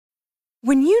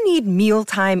When you need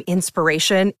mealtime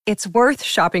inspiration, it's worth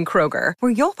shopping Kroger,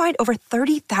 where you'll find over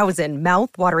 30,000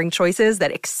 mouth-watering choices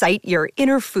that excite your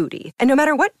inner foodie. And no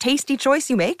matter what tasty choice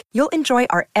you make, you'll enjoy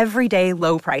our everyday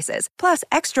low prices, plus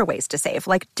extra ways to save,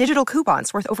 like digital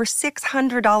coupons worth over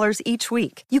 $600 each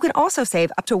week. You can also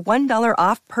save up to $1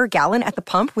 off per gallon at the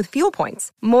pump with fuel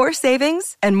points. More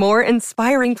savings and more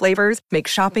inspiring flavors make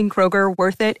shopping Kroger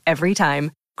worth it every time.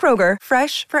 Kroger,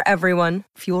 fresh for everyone.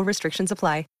 Fuel restrictions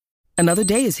apply. Another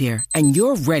day is here, and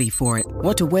you're ready for it.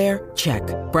 What to wear? Check.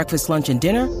 Breakfast, lunch, and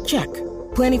dinner? Check.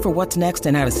 Planning for what's next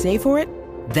and how to save for it?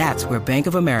 That's where Bank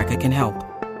of America can help.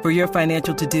 For your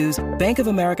financial to-dos, Bank of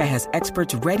America has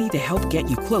experts ready to help get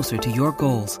you closer to your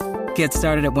goals. Get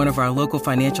started at one of our local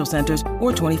financial centers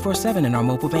or 24/7 in our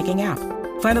mobile banking app.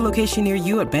 Find a location near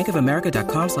you at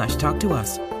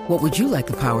bankofamerica.com/talktous. What would you like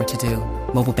the power to do?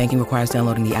 Mobile banking requires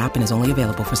downloading the app and is only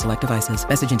available for select devices.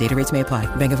 Message and data rates may apply.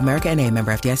 Bank of America N.A.,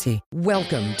 member FDIC.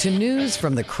 Welcome to News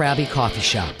from the Krabby Coffee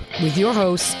Shop with your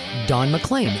hosts, Don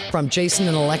McClain from Jason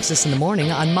and Alexis in the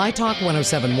Morning on My Talk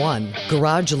 1071,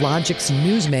 Garage Logic's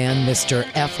newsman, Mr.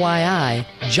 FYI,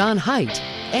 John Haidt,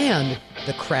 and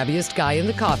the crabbiest guy in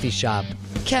the coffee shop,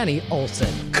 Kenny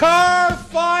Olson. Car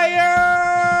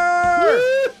fire!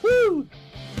 Woo-hoo!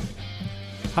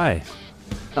 Hi.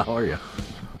 How are you?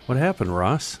 What happened,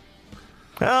 Ross?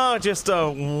 Oh, just a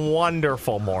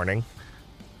wonderful morning.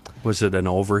 Was it an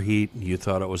overheat? You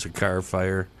thought it was a car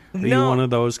fire? Are you No. one of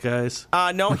those guys?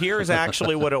 No, here's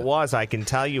actually what it was. I can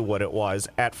tell you what it was.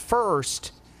 At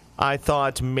first, I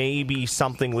thought maybe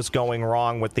something was going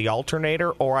wrong with the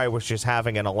alternator, or I was just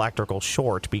having an electrical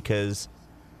short, because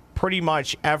pretty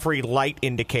much every light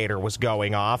indicator was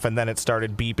going off, and then it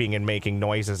started beeping and making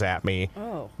noises at me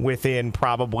within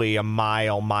probably a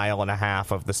mile and a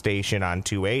half of the station on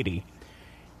 280.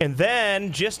 And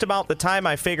then, just about the time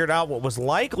I figured out what was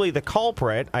likely the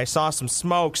culprit, I saw some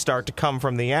smoke start to come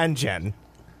from the engine.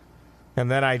 And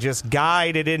then I just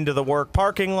guided into the work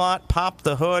parking lot, popped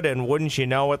the hood, and wouldn't you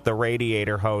know it, the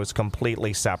radiator hose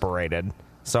completely separated.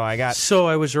 So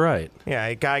I was right. Yeah,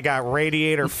 I got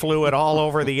radiator fluid all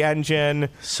over the engine.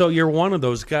 So you're one of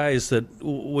those guys that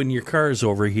when your car is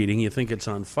overheating, you think it's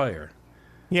on fire.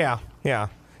 Yeah.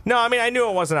 No, I mean, I knew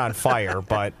it wasn't on fire,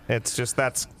 but it's just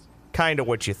that's kind of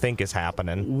what you think is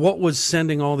happening. What was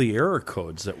sending all the error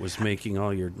codes that was making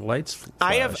all your lights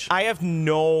flash? I have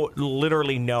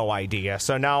literally no idea.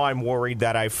 So now I'm worried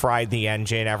that I fried the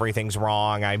engine, everything's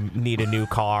wrong, I need a new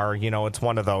car. You know, it's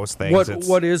one of those things.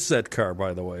 What is that car,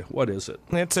 by the way? What is it?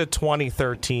 It's a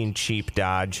 2013 cheap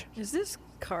Dodge. Is this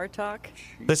Car Talk?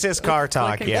 This is Car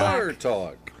Talk, yeah. Car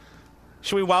Talk.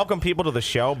 Should we welcome people to the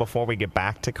show before we get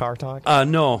back to Car Talk?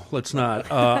 No, let's not.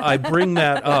 I bring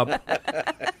that up.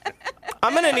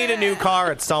 I'm going to need a new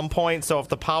car at some point, so if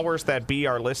the powers that be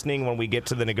are listening when we get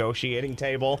to the negotiating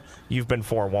table, you've been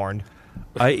forewarned.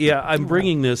 I'm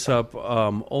bringing this up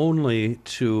only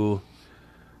to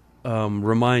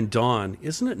remind Dawn,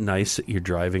 isn't it nice that you're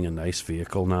driving a nice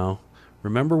vehicle now?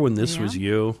 Remember when this was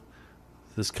you?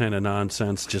 This kind of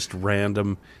nonsense, just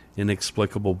random,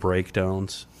 inexplicable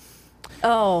breakdowns?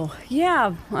 Oh,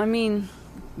 yeah. I mean,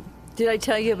 did I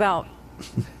tell you about...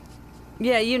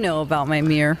 Yeah, you know about my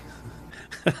mirror.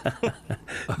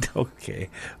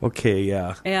 Okay,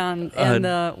 yeah. And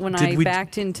when I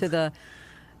backed into the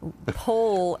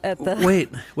pole at the...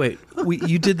 Wait.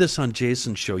 You did this on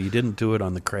Jason's show. You didn't do it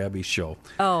on the Krabby show.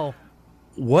 Oh.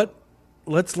 What?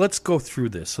 Let's go through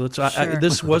this. Sure.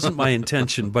 This wasn't my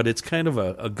intention, but it's kind of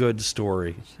a good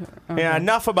story. Sure. Yeah,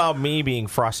 enough about me being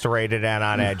frustrated and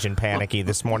on edge and panicky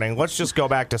this morning. Let's just go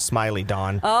back to Smiley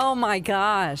Dawn. Oh, my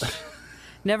gosh.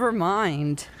 Never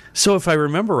mind. So if I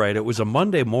remember right, it was a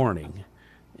Monday morning,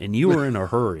 and you were in a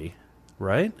hurry,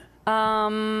 right?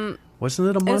 Wasn't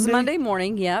it a Monday? It was Monday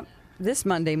morning, yep. This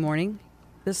Monday morning.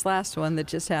 This last one that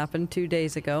just happened 2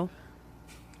 days ago.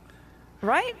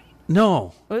 Right?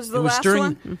 No. Was the last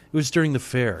one? It was during the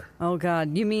fair. Oh,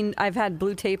 God. You mean I've had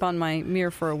blue tape on my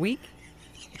mirror for a week?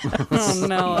 Oh,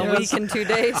 no. A week and 2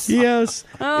 days? Yes.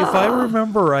 Oh. If I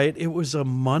remember right, it was a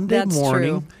Monday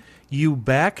morning. True. You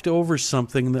backed over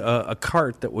something, a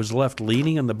cart that was left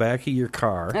leaning on the back of your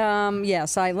car.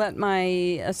 Yes, I let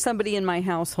somebody in my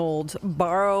household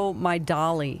borrow my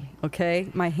dolly, okay,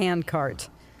 my hand cart.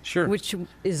 Sure. Which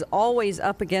is always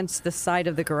up against the side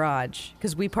of the garage,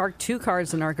 because we park 2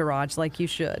 cars in our garage like you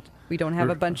should. We don't have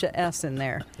a bunch of S in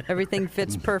there. Everything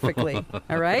fits perfectly,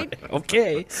 all right?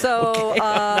 Okay. So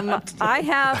I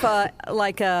have a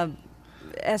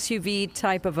SUV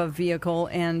type of a vehicle,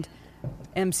 and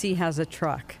MC has a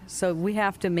truck, so we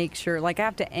have to make sure, I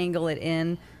have to angle it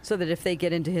in so that if they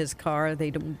get into his car,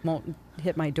 they won't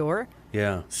hit my door.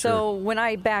 Yeah. So when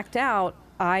I backed out,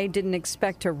 I didn't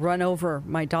expect to run over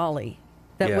my dolly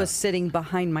that was sitting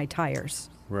behind my tires.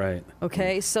 Right.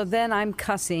 Okay, so then I'm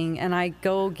cussing, and I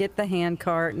go get the hand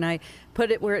cart, and I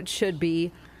put it where it should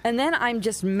be, and then I'm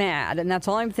just mad, and that's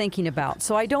all I'm thinking about.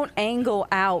 So I don't angle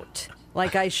out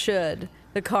like I should,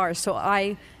 the car. So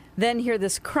I then hear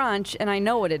this crunch, and I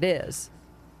know what it is.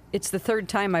 It's the third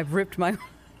time I've ripped my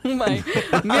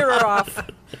mirror off.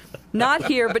 Not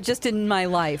here, but just in my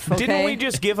life, okay? Didn't we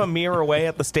just give a mirror away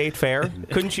at the state fair?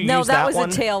 Couldn't you use that that one?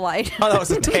 was a tail light. Oh, that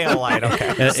was a tail light,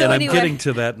 okay. And I'm getting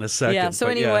to that in a second. Yeah, so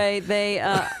anyway, they,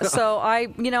 so I,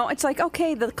 it's like,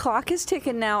 okay, the clock is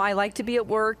ticking now. I like to be at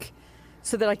work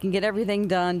so that I can get everything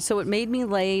done. So it made me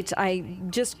late. I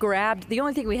just grabbed, the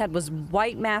only thing we had was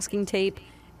white masking tape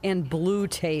and blue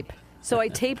tape. So I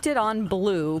taped it on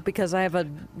blue because I have a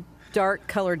dark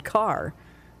colored car.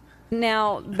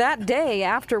 Now, that day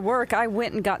after work, I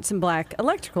went and got some black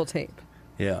electrical tape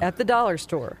at the dollar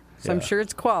store. So I'm sure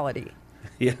it's quality.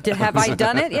 Yeah. Have I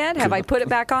done it yet? Have I put it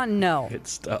back on? No.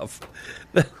 It's tough.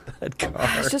 That car.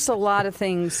 It's just a lot of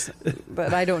things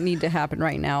that I don't need to happen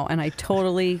right now. And I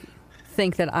totally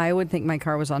think that I would think my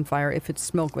car was on fire if its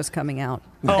smoke was coming out.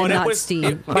 Oh, and and not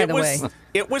steam, by the way.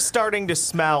 It was starting to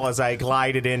smell as I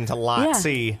glided into Lot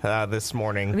C this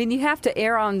morning. I mean, you have to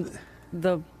err on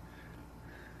the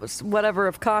whatever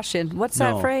of caution. What's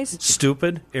that phrase?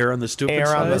 Stupid? Err on the stupid Err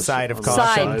side? on the side of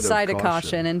caution. Side of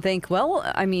caution. And think, well,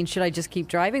 I mean, should I just keep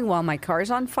driving while my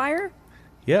car's on fire?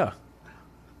 Yeah.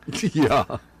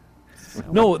 Yeah.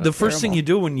 No, the first thing you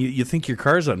do when you think your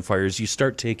car's on fire is you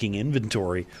start taking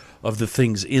inventory of the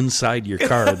things inside your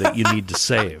car that you need to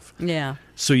save. Yeah.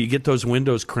 So you get those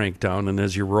windows cranked down, and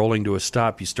as you're rolling to a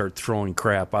stop, you start throwing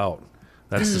crap out.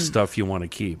 That's the stuff you want to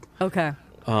keep. Okay.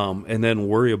 And then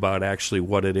worry about actually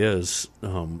what it is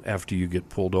after you get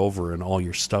pulled over and all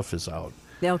your stuff is out.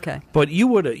 Okay. But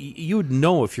you'd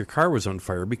know if your car was on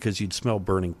fire because you'd smell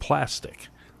burning plastic.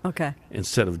 Okay.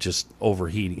 Instead of just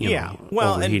overheating,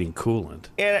 overheating coolant.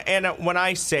 And when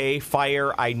I say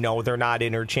fire, I know they're not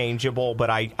interchangeable, but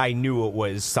I knew it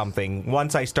was something.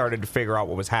 Once I started to figure out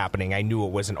what was happening, I knew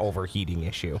it was an overheating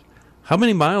issue. How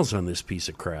many miles on this piece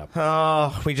of crap?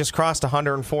 We just crossed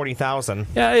 140,000.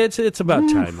 Yeah, it's about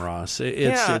time, Ross.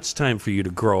 It's time for you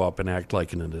to grow up and act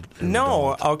like an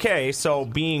adult. Okay, so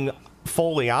being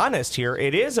fully honest here,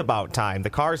 it is about time. The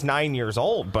car's 9 years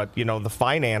old, but the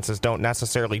finances don't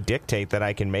necessarily dictate that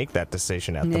I can make that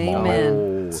decision at the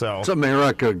moment. So it's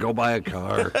America. Go buy a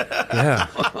car. Yeah,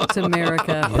 it's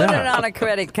America. Put it on a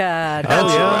credit card.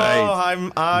 That's right.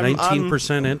 I'm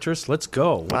 19% interest. Let's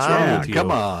go. What's wrong with you?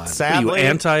 Come on. Sadly, are you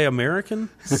anti-American?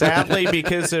 Sadly,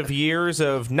 because of years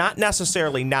of, not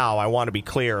necessarily now, I want to be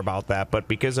clear about that, but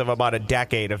because of about a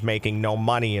decade of making no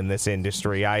money in this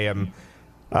industry, I am.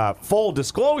 Full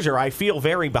disclosure, I feel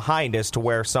very behind as to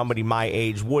where somebody my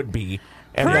age would be.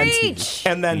 And Preach!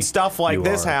 Then stuff like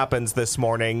this happens this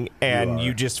morning, and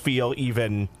you just feel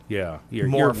even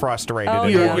more frustrated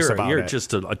and worse about you're it.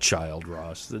 just a child,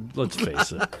 Ross. Let's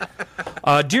face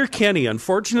it. Dear Kenny,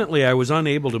 unfortunately, I was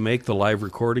unable to make the live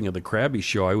recording of the Krabby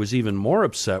Show. I was even more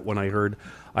upset when I heard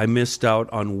I missed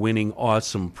out on winning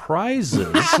awesome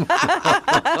prizes.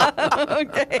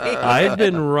 Okay. I've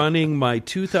been running my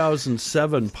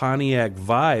 2007 Pontiac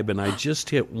Vibe, and I just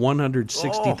hit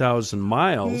 160,000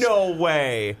 miles. No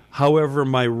way. However,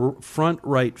 my front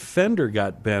right fender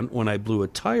got bent when I blew a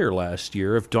tire last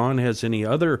year. If Dawn has any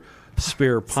other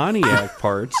spare Pontiac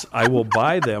parts, I will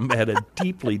buy them at a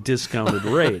deeply discounted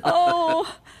rate.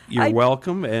 Oh. You're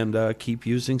welcome, and keep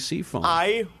using Seafoam.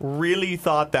 I really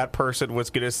thought that person was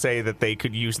going to say that they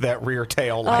could use that rear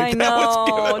tail light. I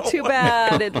know. Too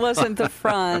bad it wasn't the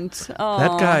front. Oh.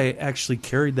 That guy actually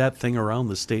carried that thing around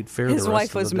the state fair. His the rest wife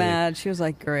of the was day. mad. She was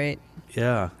like, great.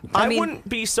 Yeah. I wouldn't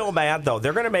be so mad, though.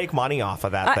 They're going to make money off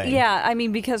of that thing. Yeah, I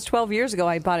mean, because 12 years ago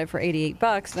I bought it for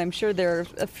 $88, and I'm sure they're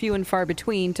a few and far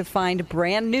between to find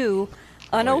brand new,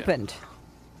 unopened.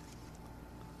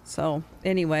 So,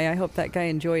 anyway, I hope that guy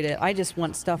enjoyed it. I just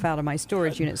want stuff out of my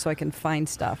storage unit so I can find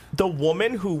stuff. The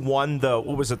woman who won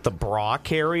the bra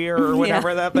carrier or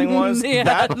whatever that thing was?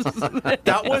 Yes.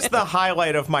 That was the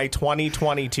highlight of my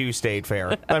 2022 state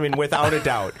fair. I mean, without a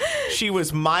doubt. She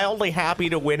was mildly happy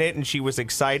to win it, and she was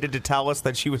excited to tell us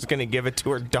that she was going to give it to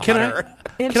her daughter.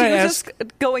 And she was just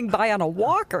going by on a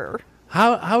walker.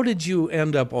 How did you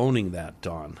end up owning that,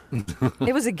 Dawn?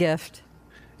 It was a gift.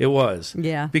 It was.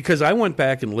 Yeah. Because I went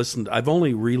back and listened. I've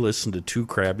only re-listened to 2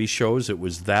 Krabby shows. It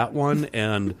was that one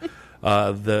and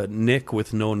the Nick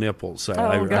with no nipples.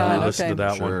 I re-listened to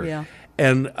that one. Yeah.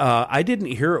 And I didn't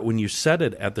hear it when you said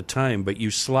it at the time, but you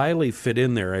slyly fit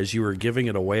in there as you were giving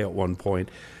it away at one point.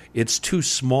 It's too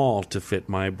small to fit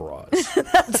my bras.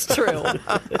 That's true.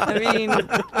 I mean,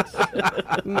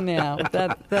 no.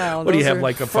 What do you have,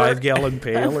 like a 5-gallon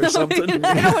pail or something?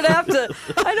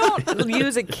 I don't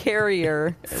use a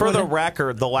carrier. For the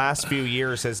record, the last few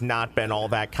years has not been all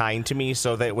that kind to me,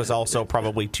 so that it was also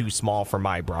probably too small for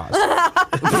my bras.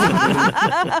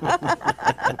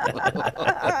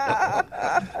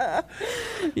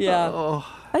 Yeah.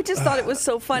 I just thought it was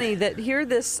so funny that here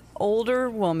this older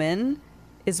woman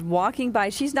is walking by.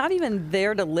 She's not even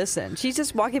there to listen. She's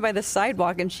just walking by the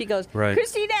sidewalk, and she goes, Right.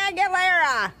 Christina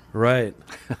Aguilera, Right.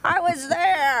 I was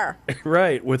there.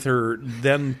 Right, with her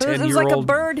then 10-year-old It was like a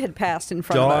bird had passed in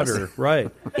front of daughter. us. Right.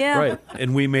 Yeah. Right.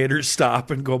 And we made her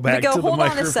stop and go We back go, to the hold on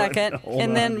microphone. a second, Hold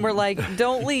and on. then we're like,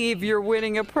 don't leave, you're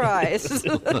winning a prize.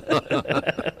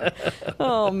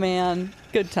 Oh, man.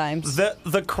 Good times.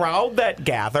 The crowd that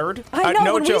gathered. I know,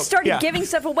 no when joke, we started yeah. giving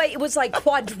stuff away, it was like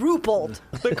quadrupled.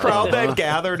 The crowd that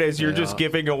gathered as you're just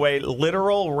giving away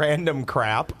literal random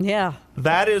crap. Yeah.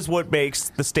 That is what makes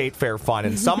the state fair fun.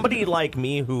 And somebody like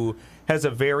me who has a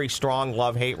very strong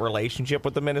love-hate relationship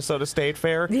with the Minnesota State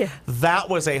Fair, that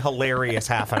was a hilarious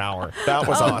half an hour. That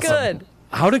was awesome. Good.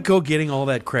 How'd it go getting all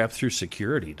that crap through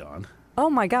security, Dawn? Oh,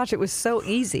 my gosh, it was so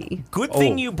easy. Good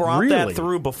thing you brought that really?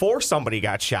 through before somebody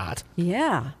got shot.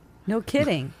 Yeah. No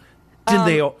kidding.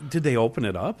 Did they open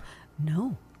it up?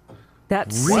 No. That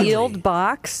Really? sealed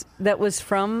box that was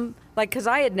from, like, because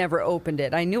I had never opened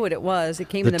it. I knew what it was. It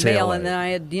came in The the mail, tail and then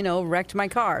light. I had, wrecked my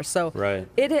car. So Right.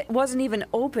 it wasn't even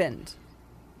opened.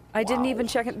 I didn't even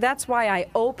check it. That's why I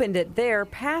opened it there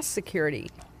past security.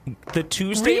 The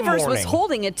Tuesday Reavers morning. was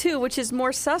holding it, too, which is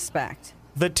more suspect.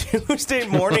 The Tuesday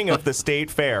morning of the state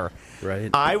fair, Right.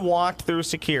 I walked through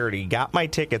security, got my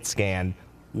ticket scanned,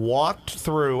 walked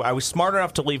through. I was smart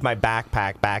enough to leave my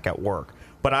backpack back at work,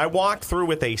 but I walked through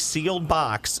with a sealed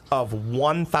box of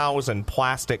 1,000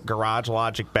 plastic Garage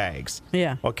Logic bags.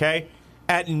 Yeah. Okay?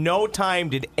 At no time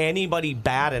did anybody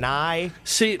bat an eye,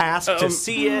 ask to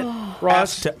see it, Ross,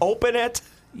 ask to open it.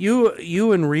 You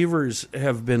and Reavers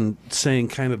have been saying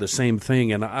kind of the same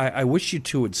thing, and I wish you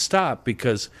two would stop,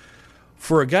 because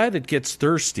for a guy that gets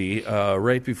thirsty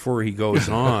right before he goes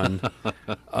on,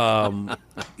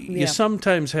 you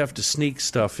sometimes have to sneak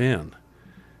stuff in.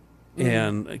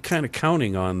 And kind of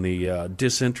counting on the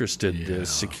disinterested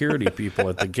security people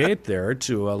at the gate there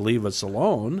to leave us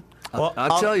alone. Well,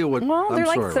 I'll tell you what. Well, I'm they're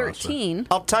sorry, like 13.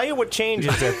 I'll tell you what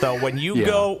changes it though. When you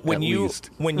at least.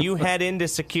 when you head into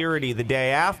security the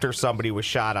day after somebody was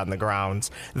shot on the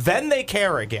grounds, then they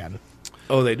care again.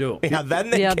 Oh, they do. Yeah, then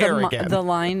they care again. The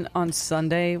line on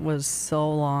Sunday was so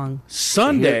long.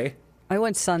 Sunday? I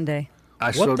went Sunday.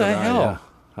 What the hell?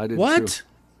 I did What? too.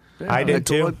 I did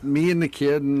too. Me and the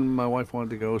kid and my wife wanted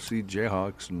to go see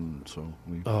Jayhawks, and so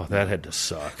we. Oh, that had to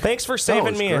suck. Thanks for Oh, saving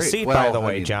it's me a great. seat, Well, by the I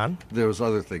way, mean, John. There was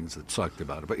other things that sucked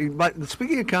about it, but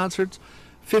speaking of concerts,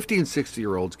 50 and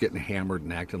 60-year-olds getting hammered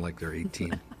and acting like they're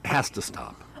 18 has to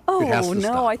stop. It has Oh, to no,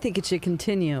 stop. I think it should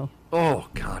continue. Oh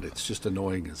God, it's just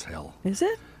annoying as hell. Is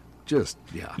it? Just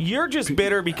yeah. You're just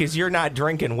bitter because you're not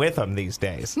drinking with them these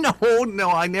days. No,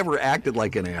 I never acted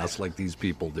like an ass like these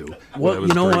people do. when I Well, was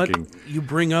you know drinking. what? You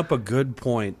bring up a good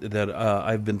point that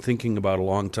I've been thinking about a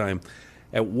long time.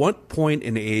 At what point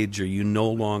in age are you no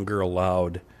longer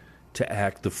allowed to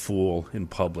act the fool in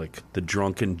public, the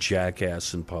drunken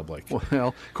jackass in public?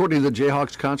 Well, according to the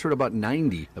Jayhawks concert, about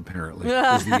 90 apparently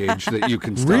is the age that you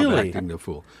can stop Really? acting the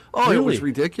fool. Oh, it Really? was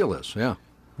ridiculous. Yeah.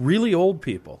 Really old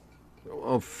people.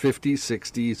 Oh, 50,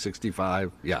 60,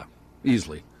 65. Yeah,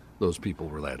 easily. Those people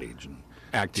were that age and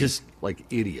acting Just- like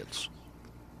idiots.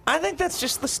 I think that's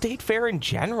just the state fair in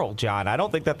general, John. I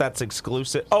don't think that's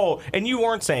exclusive. Oh, and you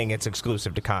weren't saying it's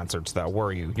exclusive to concerts, though,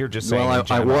 were you? You're just saying. Well, in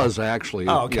I general. was actually.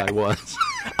 Oh, okay. Yeah, I was.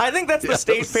 I think that's the Yes.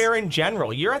 state fair in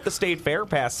general. You're at the state fair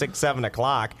past 6, 7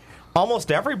 o'clock.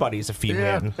 Almost everybody's a few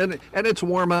Yeah, in. and it's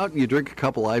warm out, and you drink a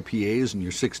couple IPAs, and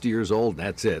you're 60 years old, and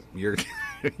that's it. You're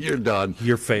you're done.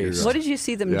 Your face. What did you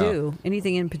see them Yeah. do?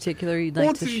 Anything in particular you'd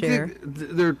like to share?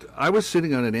 I was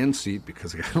sitting on an end seat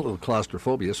because I got a little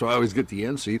claustrophobia, so I always get the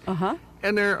end seat. Uh-huh.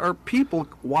 And there are people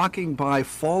walking by,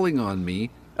 falling on me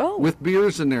Oh. with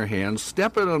beers in their hands,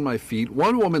 stepping on my feet.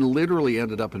 One woman literally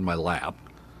ended up in my lap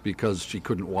because she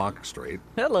couldn't walk straight.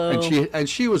 Hello. And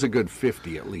she was a good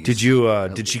 50 at least. Did you?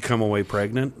 Did she come away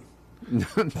pregnant?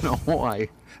 No,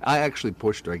 I actually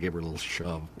pushed her. I gave her a little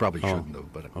shove. Probably shouldn't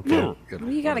have, but okay.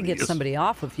 You got to get somebody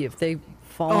off of you if they've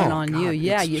fallen on you.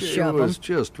 Yeah, you shove It them. was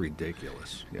just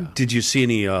ridiculous. Yeah. Did you see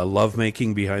any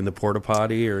lovemaking behind the porta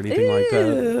potty or anything like that?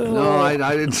 No, I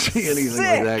didn't see anything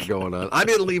like that going on. I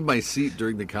didn't leave my seat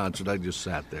during the concert. I just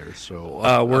sat there.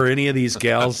 So, were any of these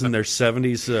gals in their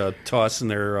 70s tossing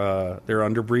their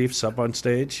underbriefs up on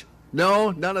stage?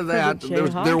 no, none of that.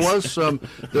 There was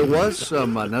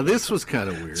some. Now this was kind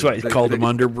of weird. That's why I called them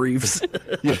underbriefs.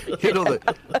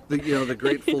 The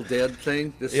Grateful Dead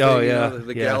thing. This Oh, thing, yeah, the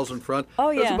yeah. gals in front.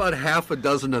 Oh, There's yeah. about half a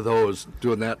dozen of those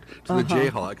doing that to the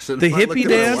Jayhawks. And The I looked hippie at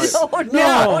my dance? wife-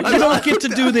 No, you don't get to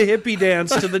do the hippie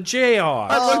dance to the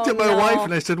Jayhawks. I looked at my no. wife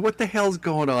and I said, "What the hell's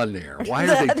going on there? Why are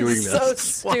they That doing is this?"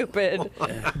 so stupid.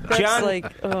 That's John-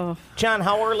 like, oh. John,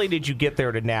 how early did you get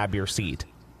there to nab your seat?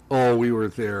 Oh, we were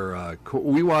there.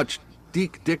 We watched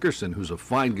Deke Dickerson, who's a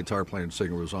fine guitar player and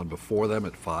singer, was on before them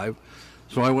at 5.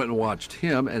 So I went and watched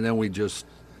him, and then we just,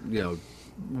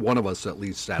 one of us at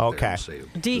least sat there Okay. and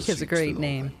saved. Deke the is a seats great to the whole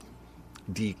name. thing.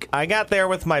 Deke. I got there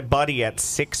with my buddy at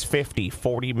 6:50,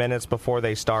 40 minutes before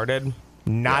they started.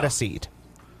 Not a seat.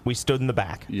 We stood in the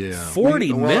back. Yeah.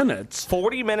 40 minutes?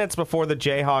 40 minutes before the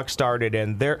Jayhawks started,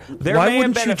 and there Why may have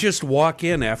wouldn't been you a- just walk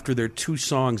in after they're 2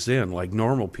 songs in like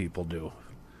normal people do?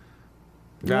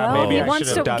 Yeah, Well, maybe he I wants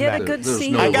should to have done get that. a good There's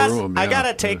seat. no room, I yeah.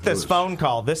 gotta take There this was. phone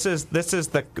call. This is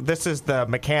the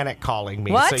mechanic calling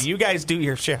me. What? So you guys do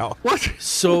your show. What?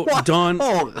 So, What? Dawn,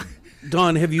 Oh,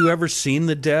 Dawn, have you ever seen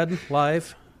the Dead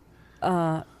live?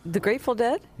 The Grateful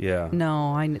Dead? Yeah.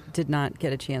 No, I did not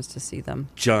get a chance to see them.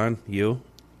 John, you?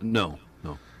 no.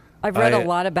 I've read I- a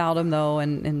lot about them, though,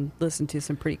 and listened to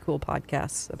some pretty cool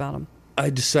podcasts about them. I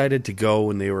decided to go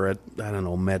when they were at, I don't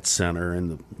know, Met Center in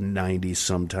the 90s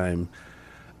sometime.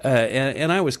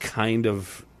 And I was kind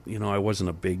of, I wasn't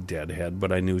a big Deadhead,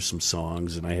 but I knew some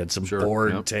songs, and I had some Sure,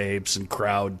 board yep. tapes and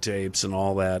crowd tapes and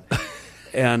all that.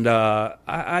 And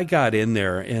I got in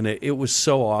there, and it was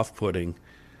so off-putting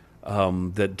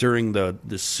that during the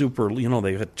super,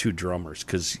 they had 2 drummers,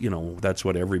 because, that's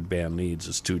what every band needs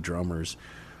is 2 drummers.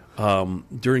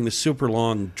 During the super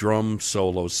long drum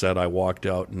solo set, I walked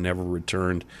out and never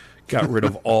returned. Got rid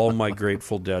of all my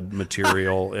Grateful Dead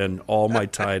material and all my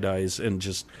tie-dyes and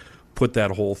just put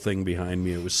that whole thing behind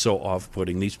me. It was so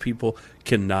off-putting. These people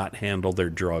cannot handle their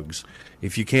drugs.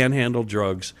 If you can't handle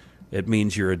drugs, it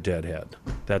means you're a deadhead.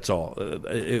 That's all.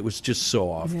 It was just so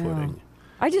off-putting.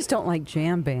 I just don't like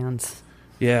jam bands.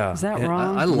 Yeah. Is that And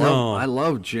wrong? I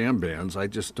love jam bands. I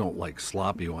just don't like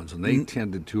sloppy ones, and they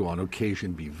tended to, on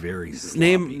occasion, be very sloppy.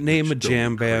 Name a which drove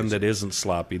jam me band crazy. that isn't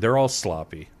sloppy. They're all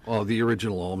sloppy. Oh, the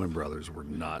original Allman Brothers were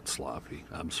not sloppy.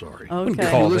 I'm sorry. wouldn't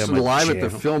Okay. call You them listen a live at the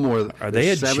jam. Fillmore. Are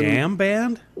they a the jam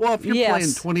band? Well, if you're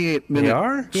Yes. playing 28-minute They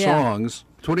are? Yeah. songs,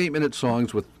 28-minute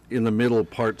songs with in the middle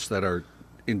parts that are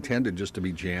intended just to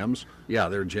be jams, yeah,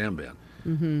 they're a jam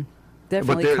band.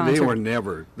 Definitely But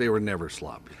concert. they were never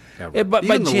sloppy. Ever. But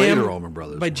Even by the jam, later Allman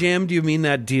Brothers. by were. jam, do you mean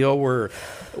that deal where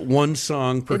one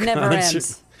song per It never concert?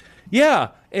 ends. Yeah,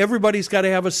 everybody's got to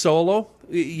have a solo.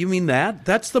 You mean that?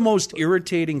 That's the most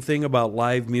irritating thing about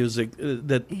live music.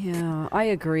 That Yeah, I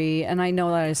agree, and I know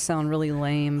that I sound really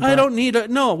lame. I but- don't need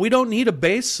we don't need a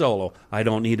bass solo. I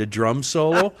don't need a drum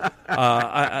solo.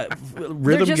 Rhythm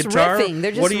They're just guitar. riffing.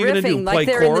 They're just what are you riffing, gonna do? like Play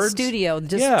they're in the chords? studio,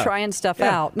 just Yeah. trying stuff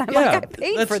Yeah. out. And I'm Yeah. like, I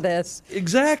paid for That's- this.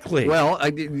 Exactly. Well,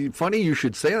 funny you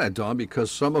should say that, Don,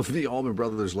 because some of the Allman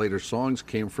Brothers' later songs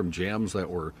came from jams that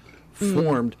were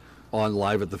formed on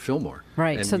Live at the Fillmore.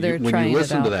 Right, And so they're when trying you it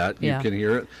listen to out. that, Yeah. you can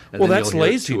hear it. And well, then that's you'll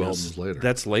hear it 2 laziness. albums later.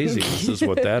 That's laziness, is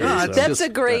what that No, is. it's That's just- a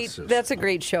great. that's just- That's a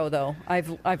great show, though.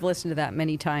 I've listened to that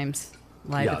many times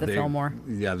live at the Fillmore.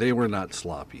 Yeah, they were not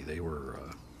sloppy. They were.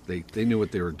 They knew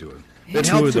what they were doing. Two It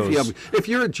helps of if you those- have. If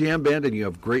you're a jam band and you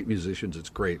have great musicians, it's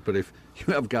great. But if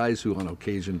you have guys who, on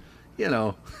occasion,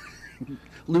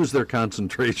 lose their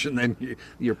concentration, then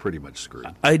you're pretty much screwed.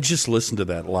 I just listened to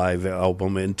that live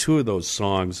album, and 2 of those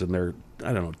songs, and they're,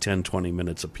 10, 20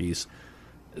 minutes apiece.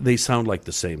 They sound like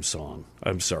the same song.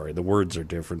 I'm sorry, the words are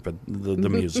different, but the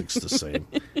music's the same.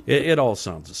 It all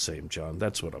sounds the same, John.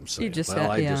 That's what I'm saying. You just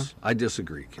Well, said, I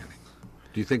disagree, Kenny.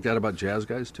 Do you think that about jazz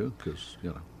guys too? Because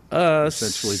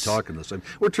essentially talking the same.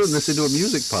 We're turning this into a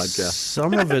music podcast.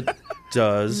 Some of it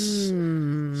does.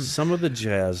 Some of the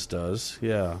jazz does,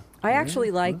 yeah. I actually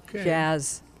like okay.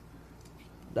 jazz,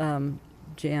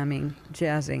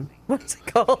 jazzing. What's it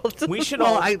called? We should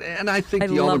Well, all. I think I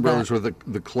the Allman love Brothers that.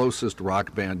 were the closest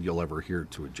rock band you'll ever hear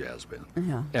to a jazz band.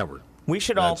 Yeah. Ever. We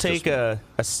should all That's take a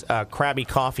Krabby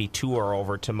Coffee tour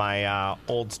over to my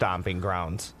old stomping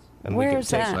grounds. And Where we can is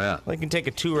take, that? We can take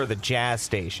a tour of the jazz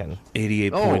station.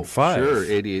 88.5. Sure,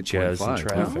 88.5. Jazz and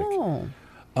Traffic.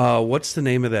 Oh. What's the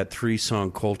name of that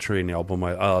 3-song Coltrane album?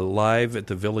 Live at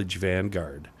the Village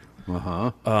Vanguard.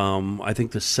 I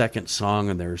think the second song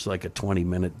in there is like a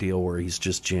 20-minute deal where he's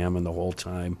just jamming the whole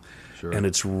time. Sure. And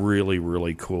it's really,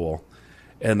 really cool.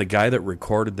 And the guy that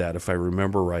recorded that, if I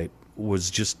remember right, was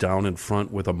just down in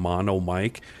front with a mono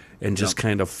mic and just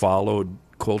kind of followed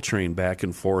Coltrane back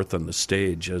and forth on the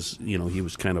stage as, he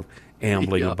was kind of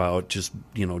ambling about, just,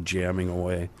 jamming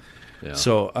away. Yeah.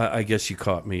 So I guess you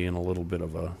caught me in a little bit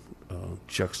of a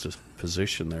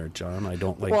juxtaposition there, John. I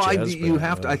don't like jazz. You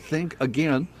have to, I think,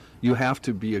 again, you have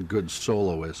to be a good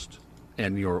soloist,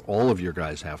 and all of your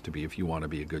guys have to be if you want to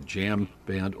be a good jam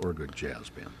band or a good jazz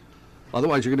band.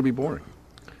 Otherwise, you're going to be boring.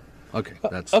 Okay,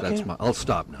 that's my. I'll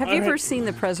stop now. Have you ever seen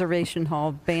the Preservation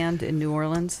Hall Band in New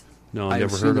Orleans? No, I've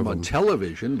never seen heard them of on them.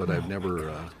 television, but I've never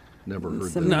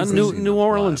heard them. No, New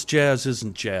Orleans jazz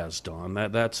isn't jazz, Don.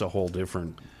 That's a whole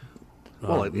different.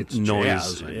 Well, it's noise.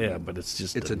 jazz. Yeah, but it's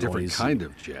just a different noisy, kind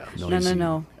of jazz.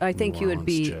 No. I think you would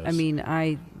be. Jazz. I mean,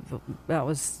 that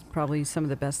was probably some of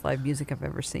the best live music I've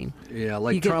ever seen. Yeah,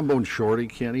 like Trombone Shorty,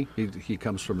 Kenny. He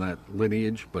comes from that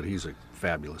lineage, but he's a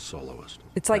fabulous soloist.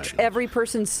 It's like every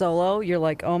person's solo. You're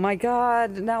like, oh my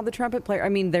God, now the trumpet player. I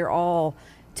mean, they're all,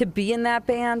 to be in that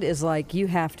band is like, you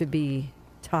have to be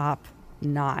top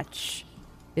notch.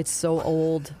 It's so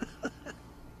old.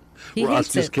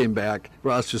 Ross just came back.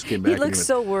 He looks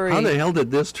so worried. How the hell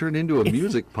did this turn into a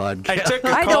music podcast?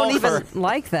 I don't even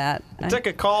like that. I took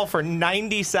a call for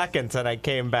 90 seconds and I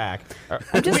came back.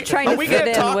 I'm just trying to fit in with this music. Are we going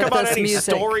to talk about any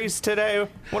stories today?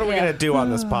 What are we going to do on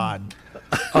this pod?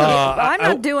 I'm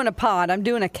not doing a pod. I'm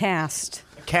doing a cast.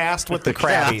 Cast with the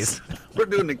Krabbies. We're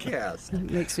doing the cast.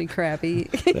 It makes me crappy.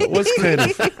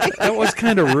 That was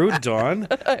kind of rude, Dawn.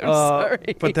 I'm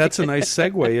sorry. But that's a nice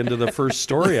segue into the first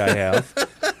story I have.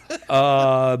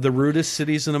 The rudest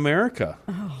cities in America.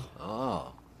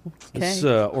 Oh. This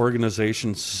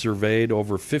organization surveyed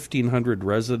over 1,500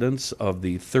 residents of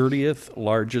the 30th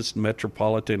largest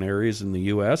metropolitan areas in the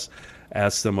U.S.,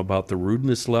 asked them about the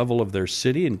rudeness level of their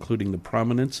city, including the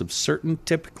prominence of certain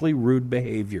typically rude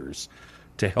behaviors,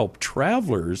 to help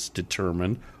travelers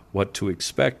determine what to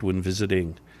expect when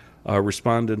visiting.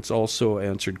 Respondents also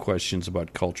answered questions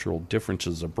about cultural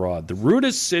differences abroad. The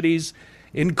rudest cities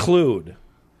include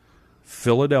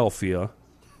Philadelphia.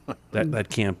 That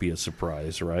can't be a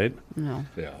surprise, right? No.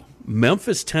 Yeah.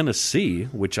 Memphis, Tennessee,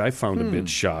 which I found a bit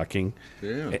shocking.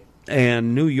 Yeah.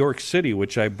 And New York City,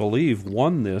 which I believe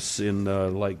won this in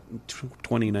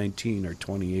 2019 or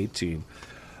 2018.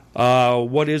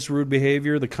 What is rude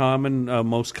behavior? The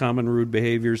most common rude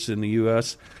behaviors in the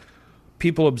U.S.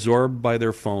 People absorbed by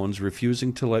their phones,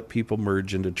 refusing to let people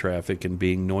merge into traffic, and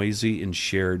being noisy in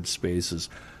shared spaces.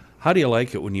 How do you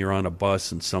like it when you're on a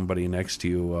bus and somebody next to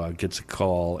you gets a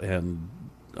call and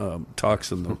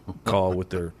talks in the call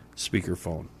with their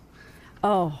speakerphone?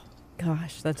 Oh,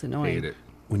 gosh, that's annoying. Hate it.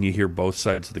 When you hear both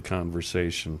sides of the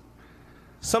conversation.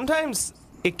 Sometimes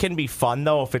it can be fun,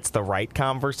 though, if it's the right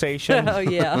conversation. Oh,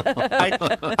 yeah.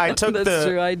 I took That's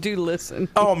true. I do listen.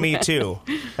 Oh, me too.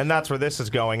 And that's where this is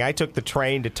going. I took the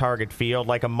train to Target Field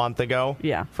like a month ago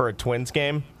for a Twins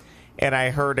game. And I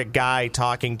heard a guy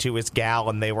talking to his gal,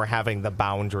 and they were having the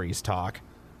boundaries talk.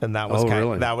 And that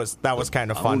was that was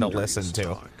kind of fun to listen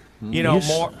to. You know,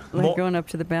 more going up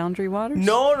to the boundary waters?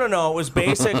 No. It was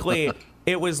basically...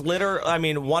 It was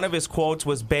one of his quotes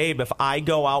was, "Babe, if I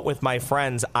go out with my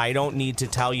friends, I don't need to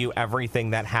tell you everything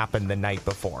that happened the night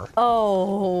before."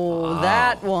 Oh,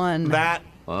 that one.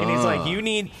 And he's like,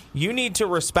 you need to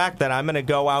respect that I'm going to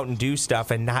go out and do stuff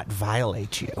and not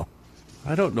violate you.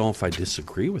 I don't know if I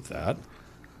disagree with that.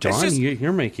 John,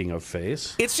 you're making a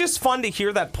face. It's just fun to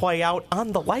hear that play out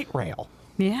on the light rail.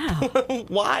 Yeah.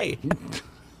 Why?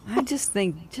 I just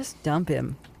think, just dump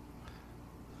him.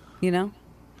 You know?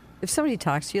 If somebody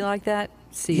talks to you like that,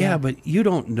 see ya. Yeah, but you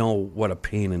don't know what a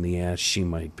pain in the ass she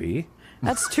might be.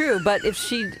 That's true, but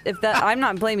I'm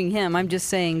not blaming him. I'm just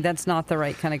saying that's not the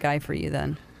right kind of guy for you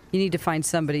then. You need to find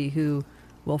somebody who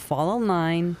will follow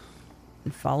line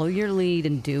and follow your lead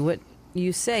and do what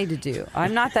you say to do.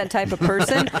 I'm not that type of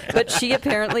person, but she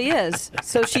apparently is.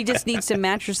 So she just needs to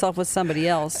match herself with somebody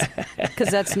else because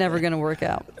that's never going to work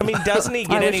out. I mean, doesn't he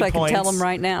get any points? I wish I could tell him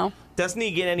right now. Doesn't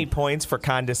he get any points for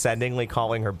condescendingly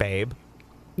calling her babe?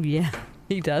 Yeah,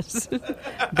 he does.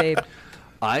 Babe.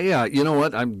 You know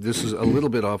what? This is a little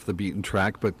bit off the beaten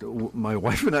track, but my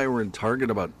wife and I were in Target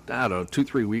about,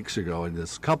 2-3 weeks ago, and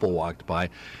this couple walked by,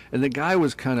 and the guy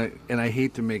was kind of, and I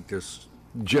hate to make this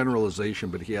generalization,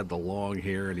 but he had the long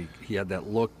hair, and he had that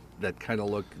look, that kind of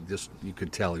look, just, you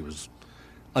could tell he was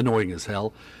annoying as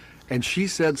hell. And she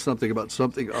said something about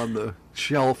something on the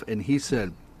shelf, and he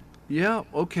said, "Yeah,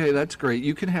 okay, that's great.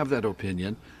 You can have that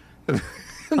opinion." And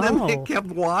then they kept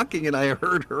walking, and I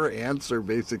heard her answer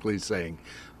basically saying,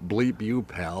 "Bleep you,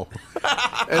 pal."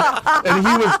 and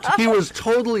he was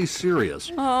totally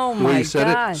serious when he said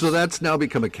it. So that's now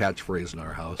become a catchphrase in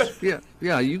our house.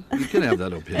 Yeah, you can have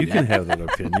that opinion. You can have that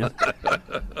opinion.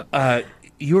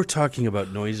 You were talking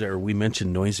about noisy, or we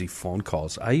mentioned noisy phone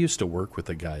calls. I used to work with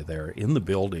a guy there in the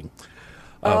building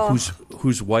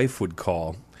whose wife would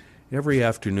call every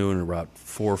afternoon around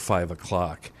 4 or 5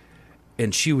 o'clock,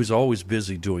 and she was always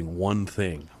busy doing one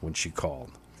thing when she called.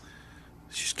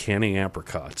 She's canning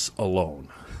apricots alone.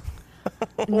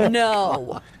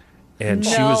 No. And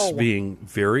she was being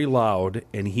very loud,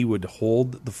 and he would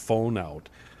hold the phone out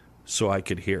so I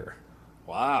could hear.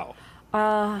 Wow.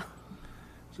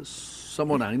 Is this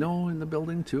someone I know in the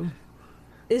building, too?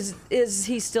 Is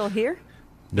he still here?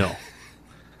 No.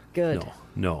 Good.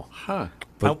 No. Huh.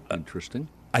 But interesting.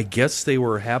 I guess they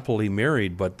were happily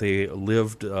married, but they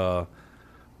lived, I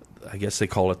guess they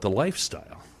call it the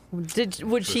lifestyle.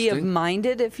 Would she have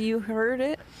minded if you heard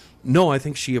it? No, I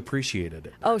think she appreciated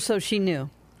it. Oh, so she knew.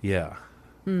 Yeah.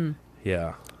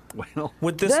 Yeah. Well,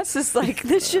 That's just like,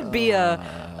 this should be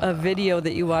a video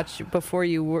that you watch before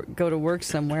you go to work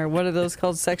somewhere. What are those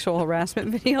called? Sexual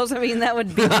harassment videos? I mean, that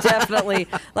would be definitely,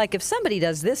 like, if somebody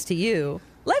does this to you,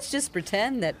 let's just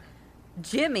pretend that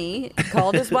Jimmy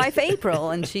called his wife April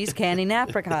and she's canning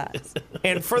apricots.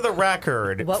 And for the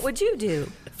record, What would you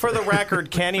do? For the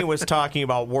record, Kenny was talking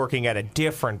about working at a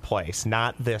different place,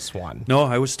 not this one. No,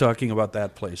 I was talking about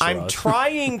that place. I'm Ross.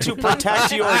 trying to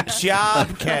protect your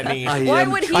job, Kenny. Why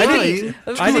would he?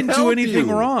 I didn't do anything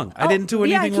wrong. I didn't do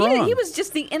anything wrong. He was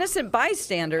just the innocent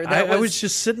bystander. I was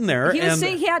just sitting there. He was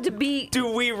saying he had to be.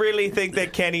 Do we really think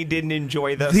that Kenny didn't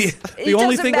enjoy this? The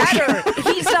only doesn't thing matter.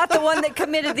 He's not the one that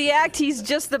committed the act. He's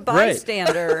just the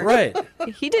bystander. Right.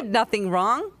 He did nothing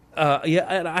wrong. Yeah,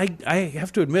 and I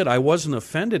have to admit I wasn't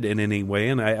offended in any way,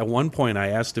 and at one point I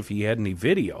asked if he had any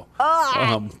video.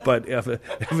 But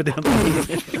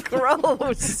evidently,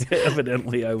 Gross.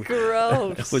 evidently I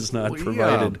was not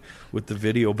provided with the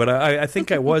video. But I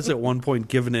think I was at one point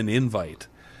given an invite,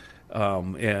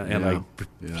 and I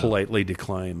politely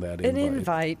declined that invite. An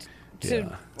invite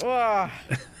to.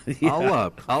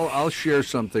 I'll share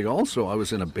something also. I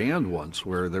was in a band once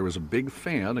where there was a big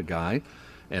fan, a guy,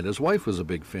 and his wife was a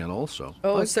big fan also.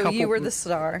 Oh, so you were the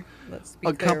star. Let's be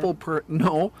clear. Couple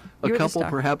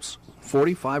perhaps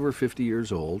 45 or 50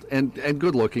 years old and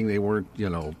good looking. They weren't,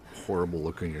 horrible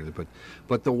looking,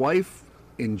 but the wife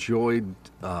enjoyed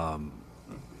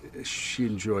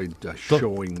showing the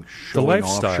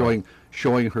lifestyle. off,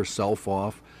 showing herself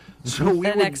off. So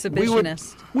An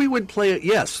exhibitionist. We would play it.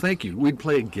 Yes, thank you. We'd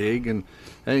play a gig, and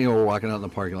we're walking out in the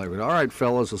parking lot. We'd, all right,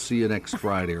 fellas, I'll see you next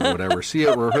Friday or whatever. See you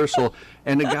at rehearsal.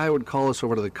 And the guy would call us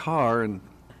over to the car, and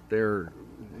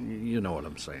you know what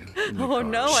I'm saying. Oh,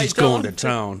 no, She's going to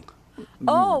town.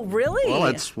 Oh, really? Well,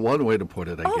 that's one way to put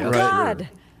it, I guess. Oh, God.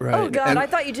 Right. Oh, God. And- I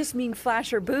thought you just mean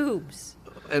flash her boobs.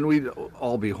 And we'd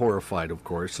all be horrified, of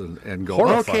course, and go,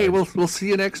 Horrified. okay, we'll see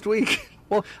you next week.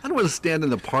 Well, I don't want to stand in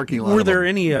the parking lot. Were there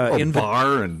any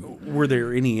bar and were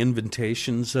there any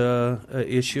invitations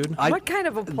issued? What kind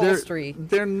of upholstery?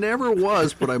 There never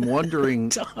was, but I'm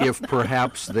wondering if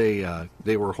perhaps they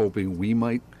were hoping we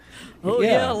might. Oh,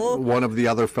 yeah. One of the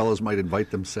other fellows might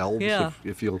invite themselves. Yeah.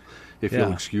 If you'll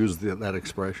excuse that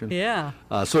expression. Yeah.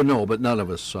 So no, but none of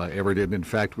us ever did. In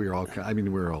fact, we were all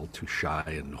too shy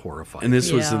and horrified. And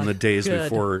this was Yeah, in the days good.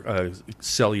 before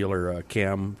cellular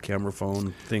camera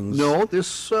phone things. No,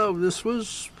 this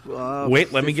was.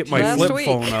 Wait, let me get my Last flip week.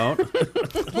 phone out.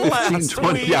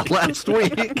 last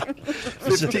week.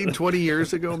 15, 20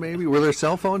 years ago, maybe. Were there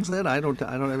cell phones then? I don't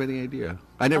have any idea.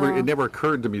 It never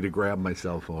occurred to me to grab my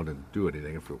cell phone and do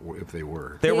anything if they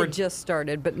were. They were just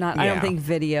started, but not. I don't Yeah. think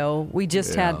video. We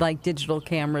just Yeah. had like digital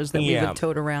cameras that we Yeah. would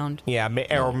tote around. Yeah,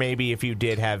 or maybe if you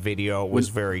did have video, it was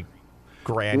very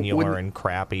granular when- and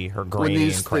crappy, or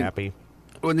grainy and crappy.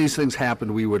 When these things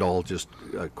happened, we would all just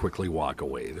quickly walk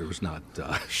away. There was not.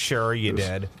 Sure, you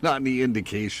did. Not any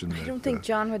indication. I don't think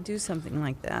John would do something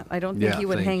like that. I don't think he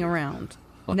would thank hang you. around.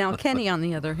 Now, Kenny, on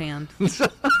the other hand,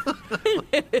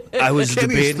 I was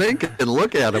Kenny's debating. thinking.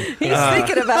 Look at him. he's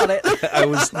thinking about it. I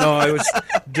was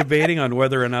debating on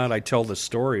whether or not I tell the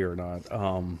story or not.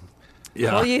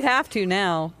 Yeah, Well, you have to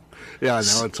now. yeah.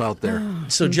 Now it's out there.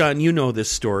 So, John, you know this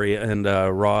story, and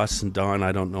Ross and Don,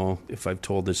 I don't know if I've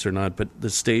told this or not, but the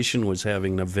station was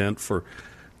having an event for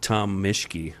Tom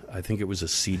Mischke. I think it was a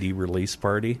CD release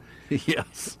party.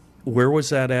 Yes. Where was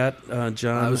that at,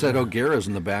 John? I was at O'Gara's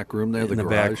in the back room there, in the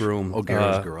garage. back room.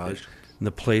 O'Gara's garage. And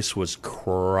the place was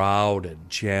crowded,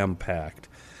 jam-packed.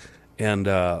 And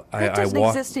That I doesn't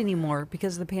walked. exist anymore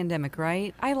because of the pandemic,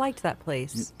 right? I liked that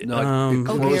place. No, it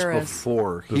closed O'Gara's.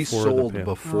 before. He Before the sold pan-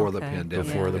 before the Okay. pandemic.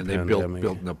 Before the and they pandemic.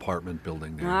 built an apartment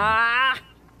building there. Ah,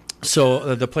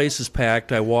 So the place is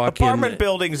packed. I walk Apartment in.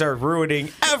 buildings are ruining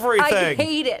I everything.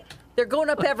 hate it. They're going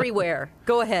up everywhere.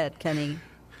 Go ahead, Kenny.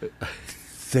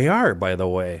 They are, by the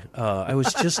way. I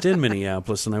was just in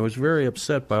Minneapolis, and I was very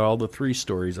upset by all the 3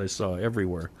 stories I saw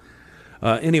everywhere.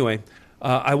 Anyway,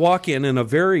 I walk in, and a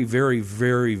very, very,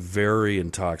 very, very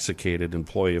intoxicated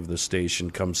employee of the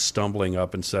station comes stumbling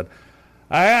up and said,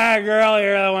 "I got a girl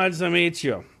here that wants to meet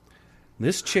you."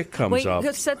 This chick comes Wait, up,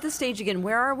 set the stage again.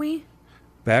 Where are we?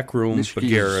 back room, Nishki's,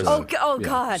 Bagheera's,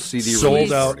 God. CD sold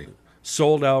release out, party.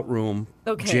 sold out room,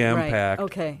 Okay, jam right. packed.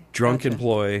 Okay, Drunk gotcha.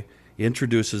 employee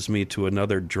introduces me to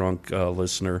another drunk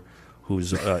listener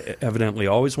who's evidently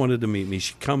always wanted to meet me.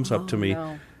 She comes up to me,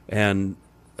 no. and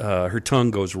her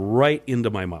tongue goes right into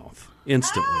my mouth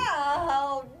instantly.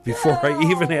 Oh, Before I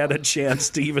even had a chance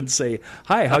to even say,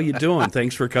 "Hi, how you doing?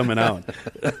 Thanks for coming out."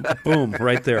 Boom,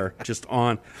 right there, just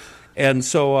on. And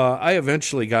so I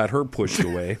eventually got her pushed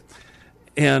away.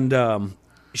 And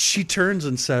she turns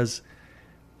and says,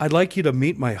 "I'd like you to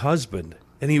meet my husband."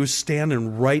 And he was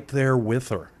standing right there with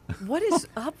her. what is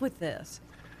up with this?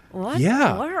 What?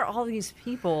 Yeah. What are all these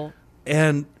people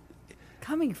And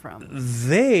coming from?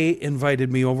 they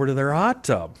invited me over to their hot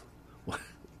tub,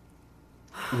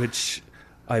 which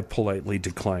I politely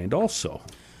declined also.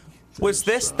 Was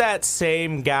this that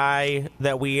same guy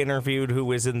that we interviewed who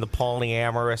was in the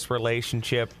polyamorous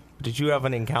relationship? Did you have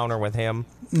an encounter with him?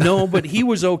 No, but he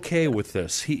was okay with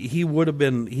this. He would have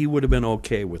been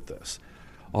okay with this.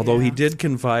 Although he did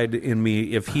confide in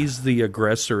me, if he's the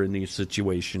aggressor in these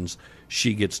situations,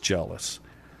 she gets jealous.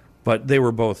 But they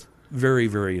were both very,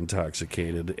 very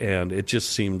intoxicated, and it just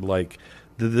seemed like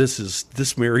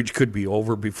this marriage could be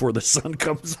over before the sun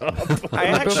comes up.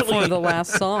 Before the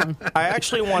last song. I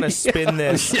actually want to spin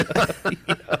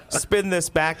this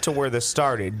back to where this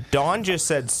started. Dawn just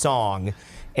said song,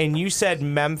 and you said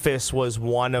Memphis was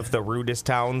one of the rudest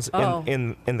towns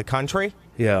in the country.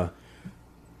 Yeah.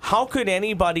 How could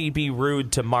anybody be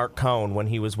rude to Mark Cohn when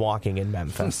he was walking in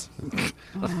Memphis?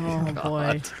 Oh,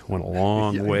 boy. Went a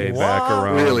long way back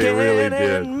around. Really Walking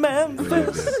did. in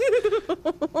Memphis.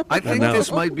 I think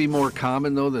this might be more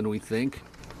common, though, than we think.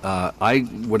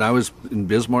 When I was in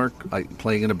Bismarck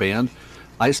playing in a band,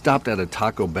 I stopped at a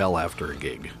Taco Bell after a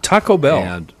gig. Taco Bell.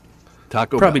 And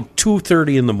Taco Probably Bell.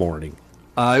 2:30 in the morning.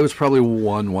 It was probably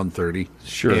 1:30.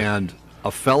 Sure. And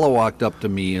a fellow walked up to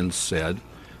me and said,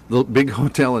 the big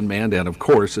hotel in Mandan, of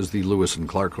course, is the Lewis and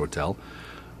Clark Hotel.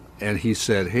 And he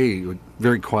said, "Hey,"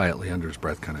 very quietly under his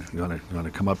breath, kind of, you want to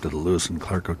come up to the Lewis and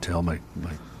Clark Hotel? My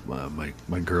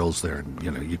girl's there,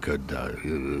 and you could,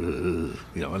 and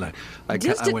I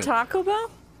Just I a went, Taco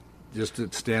Bell?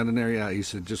 just standing there. Yeah, he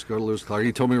said, "Just go to Lewis Clark."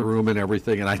 He told me a room and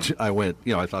everything, and I went.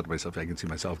 I thought to myself, I can see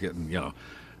myself getting,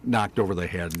 knocked over the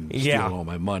head and stealing all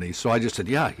my money. So I just said,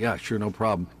 yeah, sure, no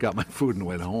problem. Got my food and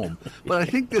went home. But I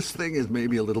think this thing is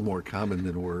maybe a little more common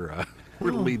than we're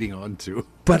leading on to.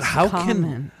 But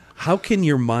common. how can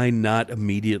your mind not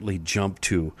immediately jump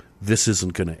to this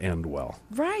isn't going to end well?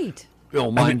 Right.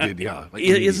 Oh, mine did, yeah. Like,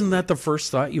 Isn't that the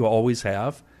first thought you always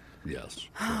have? Yes.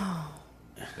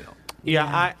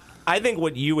 Yeah, I think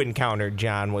what you encountered,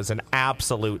 John, was an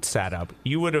absolute setup.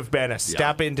 You would have been a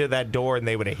step into that door, and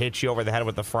they would have hit you over the head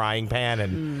with the frying pan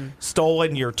and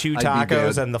stolen your 2 I'd be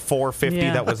tacos dead. and the $4.50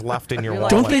 Yeah. that was left in your You're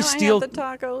wallet. like, Don't they "Can I have steal the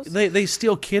tacos?" They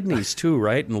steal kidneys too,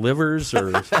 right? And livers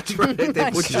or That's right. They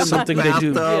put you in the something they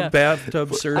do bathtub.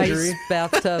 bathtub surgery. Ice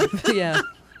bathtub. Yeah.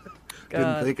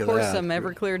 God, think of pour that. some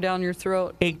Everclear down your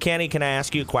throat. Hey, Kenny, can I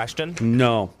ask you a question?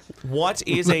 No. What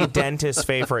is a dentist's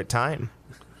favorite time?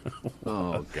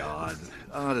 Oh, God.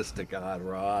 Honest to God,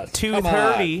 Ross.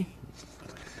 2:30.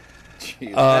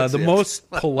 The most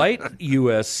polite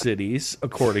U.S. cities,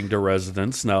 according to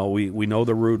residents, now we know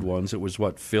the rude ones. It was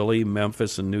Philly,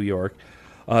 Memphis, and New York.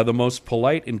 The most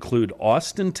polite include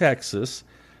Austin, Texas,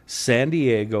 San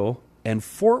Diego, and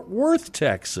Fort Worth,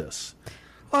 Texas.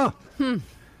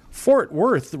 Fort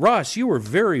Worth, Ross, you were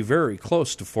very, very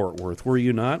close to Fort Worth, were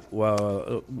you not?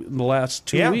 In the last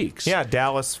 2 weeks. Yeah,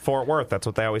 Dallas, Fort Worth. That's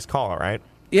what they always call it, right?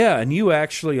 Yeah, and you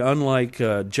actually, unlike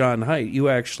John Haidt, you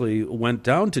actually went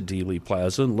down to Dealey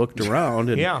Plaza and looked around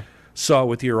and Yeah. saw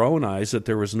with your own eyes that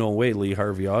there was no way Lee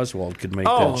Harvey Oswald could make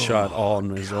that shot all on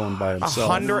his own by himself.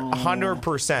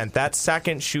 100%. That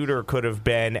second shooter could have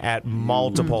been at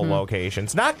multiple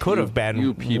locations. Not could have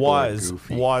been,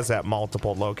 was at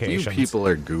multiple locations. You people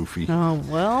are goofy. Oh,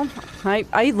 well,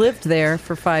 I lived there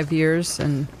for 5 years,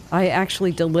 and I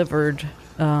actually delivered.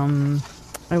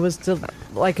 I was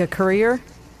like a courier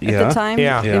at the time,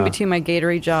 in between my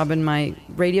Gatorade job and my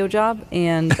radio job,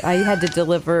 and I had to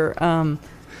deliver.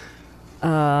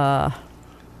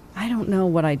 I don't know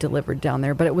what I delivered down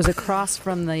there, but it was across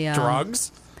from the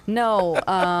drugs. No,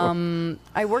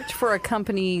 I worked for a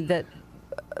company that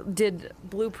did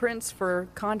blueprints for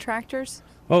contractors.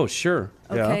 Oh, sure.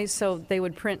 Okay, so they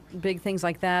would print big things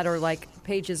like that, or like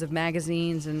pages of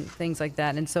magazines and things like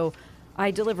that, and so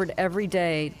I delivered every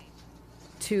day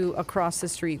to across the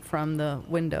street from the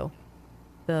window.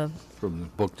 From the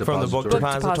book depository. From the book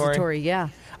depository. Yeah.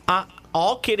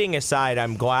 All kidding aside,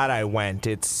 I'm glad I went.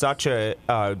 It's such a,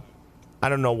 I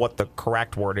don't know what the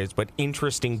correct word is, but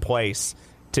interesting place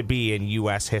to be in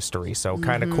U.S. history. So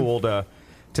kind of cool to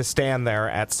stand there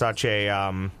at such a,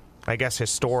 I guess,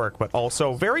 historic, but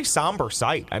also very somber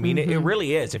site. I mean, it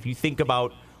really is. If you think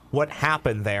about what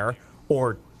happened there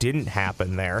or didn't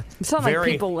happen there. It's not like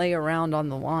people lay around on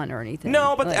the lawn or anything.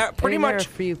 No, but pretty much. There are a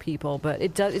few people, but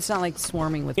it's not like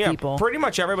swarming with people. Pretty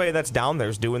much everybody that's down there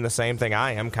is doing the same thing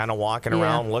I am, kind of walking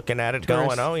around, looking at it,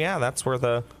 going, oh, yeah, that's where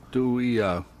the... Do we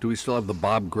still have the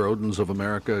Bob Grodins of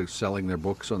America selling their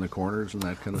books on the corners and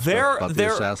that kind of stuff about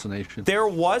the assassination? There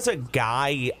was a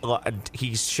guy,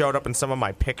 he showed up in some of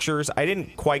my pictures. I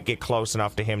didn't quite get close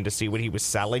enough to him to see what he was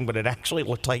selling, but it actually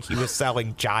looked like he was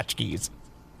selling tchotchkes.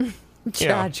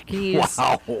 Tchotchkes.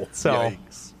 Wow. So,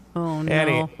 yikes. Oh,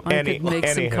 no. I could make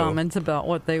some comments about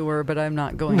what they were, but I'm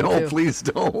not going to. No, please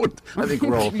don't. I think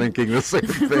we're all thinking the same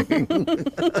thing.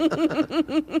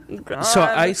 So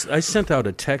I sent out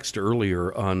a text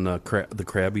earlier on the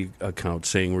Krabby account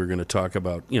saying we were going to talk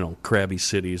about, Krabby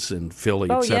cities and Philly,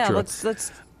 etc. Oh, yeah,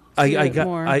 let's I got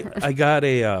more. I got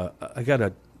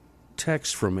a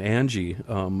text from Angie,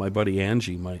 my buddy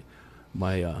Angie,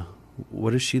 my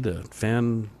what is she, the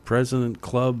fan president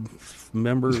club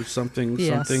member something?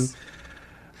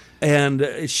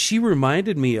 And she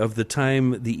reminded me of the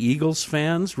time the Eagles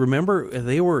fans, remember,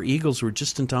 Eagles were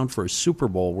just in town for a Super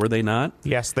Bowl, were they not?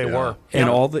 Yes, they were. And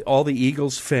all the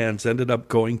Eagles fans ended up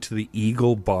going to the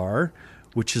Eagle Bar,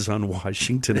 which is on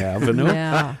Washington Avenue.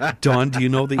 Yeah. Dawn, do you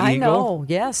know the Eagle? I know.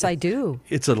 Yes, I do.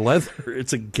 It's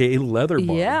a gay leather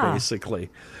bar, basically,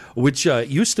 which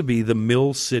used to be the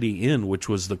Mill City Inn, which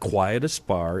was the quietest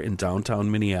bar in downtown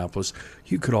Minneapolis.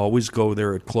 You could always go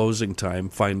there at closing time,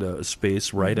 find a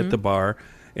space right at the bar,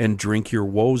 and drink your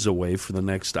woes away for the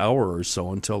next hour or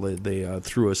so until they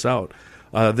threw us out.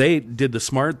 They did the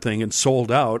smart thing and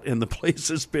sold out, and the place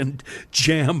has been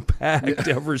jam-packed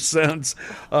ever since.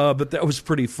 But that was a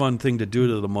pretty fun thing to do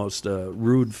to the most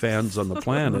rude fans on the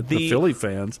planet. The Philly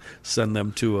fans, send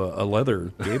them to a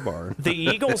leather gay bar. The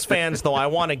Eagles fans, though, I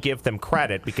want to give them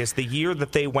credit because the year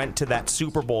that they went to that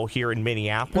Super Bowl here in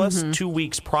Minneapolis, 2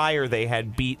 weeks prior, they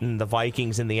had beaten the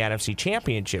Vikings in the NFC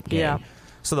Championship game. Yeah.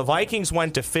 So the Vikings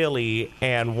went to Philly,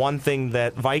 and one thing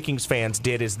that Vikings fans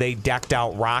did is they decked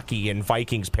out Rocky in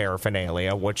Vikings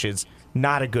paraphernalia, which is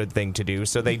not a good thing to do.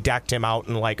 So they decked him out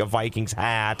in like a Vikings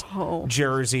hat,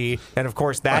 jersey, and of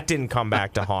course that didn't come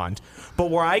back to haunt. But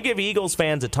where I give Eagles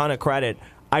fans a ton of credit,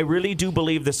 I really do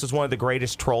believe this is one of the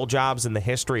greatest troll jobs in the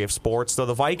history of sports. So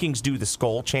the Vikings do the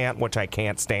skull chant, which I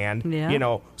can't stand.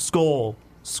 Yeah. Skull,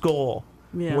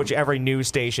 which every news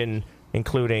station,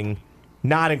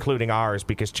 not including ours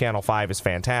because Channel 5 is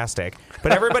fantastic.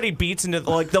 But everybody beats into,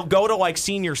 they'll go to,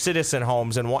 senior citizen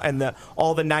homes and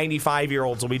all the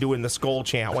 95-year-olds will be doing the skull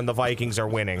chant when the Vikings are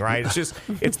winning, right?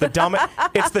 It's the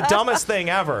dumbest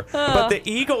thing ever. But the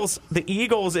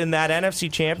Eagles in that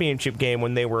NFC Championship game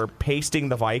when they were pasting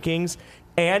the Vikings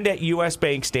and at US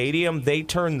Bank Stadium, they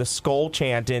turned the skull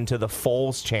chant into the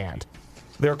Foles chant.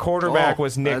 Their quarterback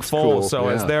was Nick Foles, cool. so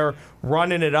as they're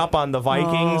running it up on the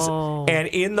Vikings, and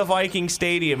in the Viking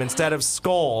Stadium, instead of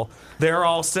Skull, they're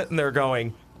all sitting there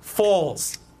going,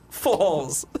 Foles.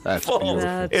 That's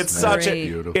Beautiful.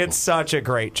 It's such a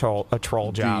great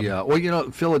troll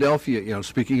job. Philadelphia,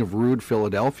 speaking of rude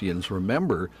Philadelphians,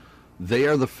 remember, they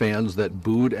are the fans that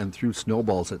booed and threw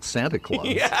snowballs at Santa Claus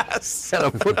at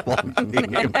a football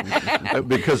game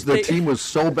because the team was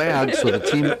so bad. So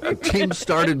the team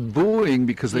started booing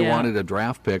because they wanted a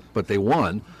draft pick, but they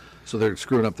won. So they're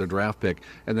screwing up their draft pick.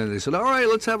 And then they said, all right,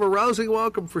 let's have a rousing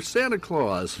welcome for Santa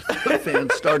Claus.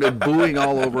 Fans started booing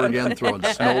all over again, throwing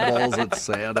snowballs at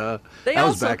Santa. That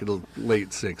was back in the late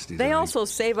 60s. They also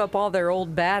save up all their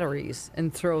old batteries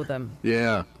and throw them.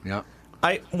 Yeah.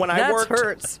 That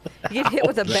hurts. You get hit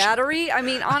with a battery. I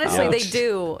mean, honestly, they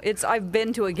do. I've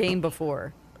been to a game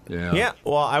before. Yeah.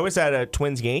 Well, I was at a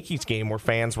Twins-Yankees game where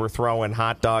fans were throwing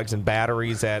hot dogs and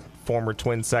batteries at former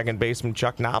Twins second baseman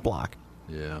Chuck Knobloch.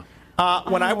 Yeah.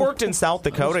 When I worked in South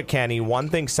Dakota, Kenny, one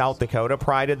thing South Dakota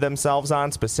prided themselves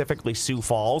on, specifically Sioux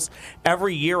Falls,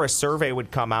 every year a survey would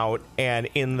come out, and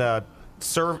in the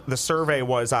survey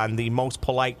was on the most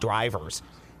polite drivers.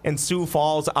 And Sioux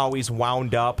Falls always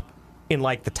wound up in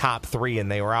like the top 3,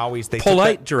 and they were always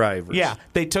polite drivers. Yeah,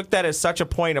 they took that as such a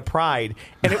point of pride,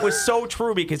 and it was so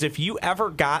true because if you ever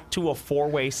got to a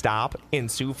 4-way stop in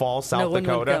Sioux Falls, South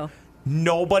Dakota,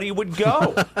 nobody would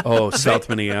go. South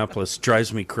Minneapolis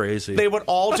drives me crazy. They would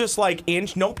all just like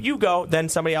inch. Nope, you go. Then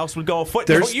somebody else would go a foot.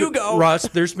 You go. Ross,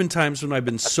 there's been times when I've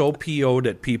been so PO'd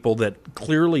at people that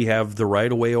clearly have the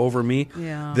right of way over me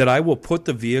that I will put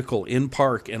the vehicle in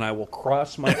park and I will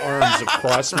cross my arms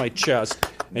across my chest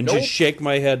and just shake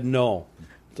my head no.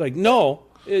 It's like, no,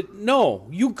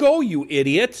 you go, you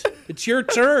idiot. It's your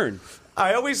turn.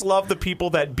 I always love the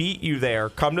people that beat you there,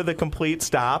 come to the complete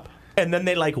stop, and then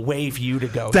they like wave you to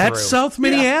go That's through. South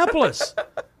Minneapolis.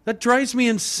 That drives me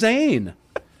insane.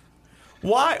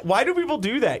 Why do people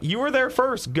do that? You were there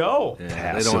first. Go.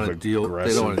 Yeah, they don't want to deal.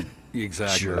 They don't want to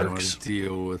exactly. Jerks. They don't want to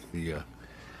deal with the.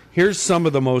 Here's some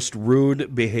of the most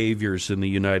rude behaviors in the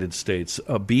United States: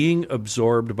 being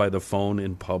absorbed by the phone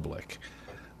in public,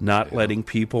 not letting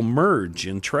people merge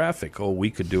in traffic. Oh, we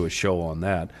could do a show on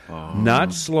that.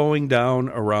 Not slowing down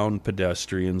around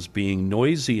pedestrians, being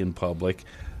noisy in public.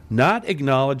 Not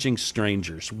acknowledging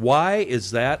strangers. Why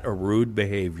is that a rude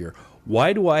behavior?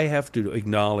 Why do I have to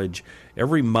acknowledge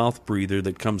every mouth breather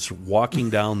that comes walking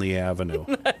down the avenue?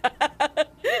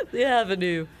 The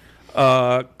avenue.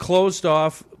 Closed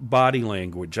off body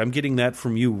language. I'm getting that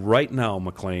from you right now,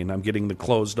 McLean. I'm getting the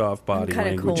closed off body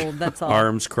language. Cold, that's all.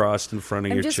 Arms crossed in front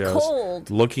of your just chest. Cold.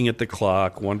 Looking at the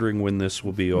clock, wondering when this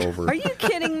will be over. Are you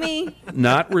kidding me?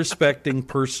 Not respecting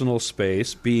personal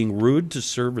space, being rude to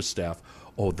service staff.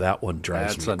 Oh, that one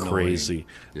drives me crazy.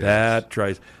 Yes. That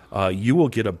drives. You will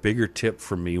get a bigger tip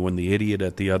from me when the idiot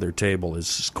at the other table is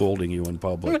scolding you in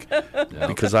public,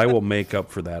 because I will make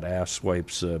up for that ass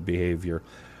wipes behavior.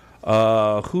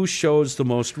 Who shows the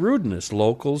most rudeness,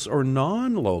 locals or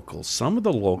non-locals? Some of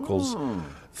the locals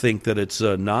think that it's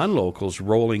non-locals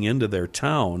rolling into their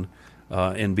town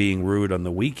and being rude on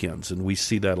the weekends, and we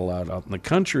see that a lot out in the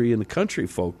country. And the country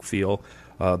folk feel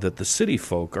that the city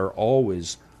folk are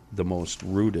always the most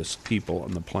rudest people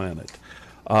on the planet.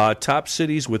 Top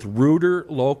cities with ruder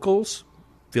locals: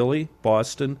 Philly,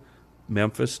 Boston,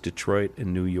 Memphis, Detroit,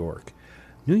 and New York.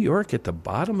 New York at the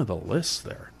bottom of the list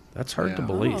there. That's hard to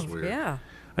believe. Yeah.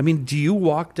 I mean, do you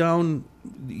walk down...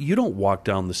 You don't walk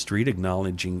down the street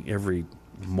acknowledging every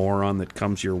moron that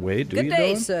comes your way, do you? Good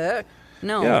day, sir.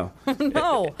 No. Yeah.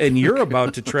 No. And you're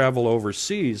about to travel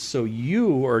overseas, so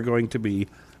you are going to be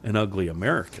an ugly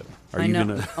American. Are you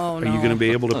gonna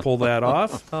be able to pull that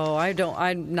off? Oh, I don't.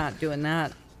 I'm not doing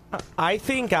that. I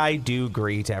think I do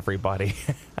greet everybody.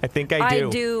 I think I do.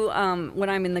 I do when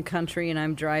I'm in the country and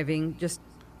I'm driving.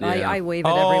 I wave at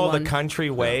everyone. Oh, the country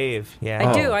wave. Yeah.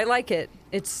 I do. I like it.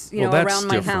 It's around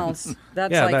my house.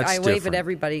 That's I wave at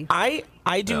everybody.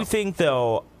 I do think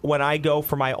though, when I go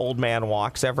for my old man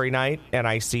walks every night and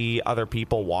I see other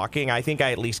people walking, I think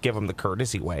I at least give them the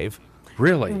courtesy wave.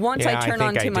 Really? Once I turn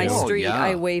onto my street,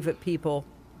 I wave at people.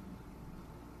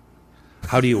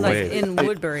 How do you like wave? in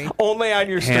Woodbury. Only on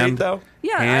your street, though?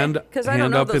 Yeah. Hand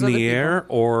up in the air,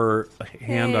 or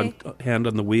hand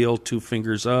on the wheel, 2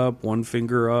 fingers up, 1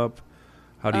 finger up?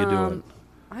 How do you do it?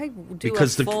 I do a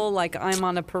full, like I'm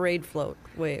on a parade float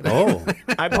wave. Oh.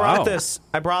 I brought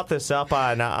this up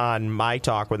on My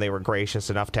Talk when they were gracious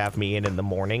enough to have me in the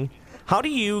morning. How do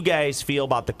you guys feel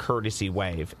about the courtesy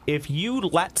wave? If you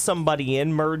let somebody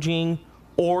in merging,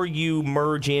 or you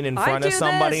merge in front of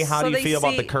somebody, how do you feel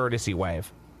about the courtesy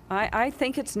wave? I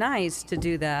think it's nice to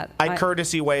do that. I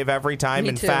courtesy wave every time.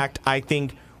 In fact, I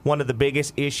think one of the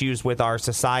biggest issues with our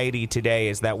society today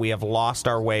is that we have lost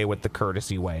our way with the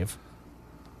courtesy wave.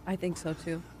 I think so,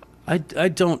 too. I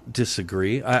don't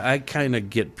disagree. I kind of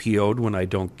get PO'd when I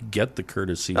don't get the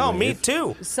courtesy wave. Oh, me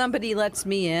too. Somebody lets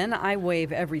me in, I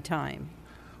wave every time.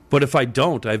 But if I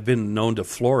don't, I've been known to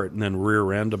floor it and then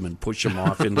rear end them and push them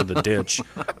off into the ditch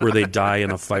where they die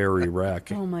in a fiery wreck.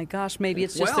 Oh, my gosh. Maybe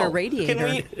it's just their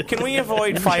radiator. Can we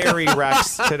avoid fiery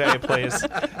wrecks today, please?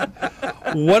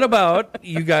 What about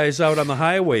you guys out on the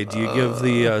highway? Do you give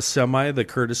the semi the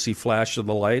courtesy flash of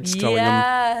the lights, telling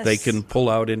them they can pull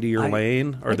out into your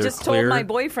lane, or I they're just clear? told my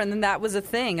boyfriend, and that was a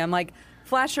thing. I'm like,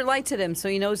 flash your lights at him so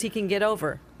he knows he can get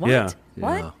over. What? Yeah.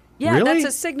 What? Yeah, Really?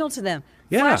 that's a signal to them.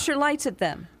 Yeah. Flash your lights at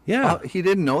them. Yeah. He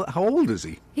didn't know. How old is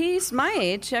he? He's my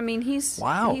age. I mean, he's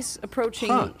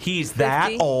approaching. He's that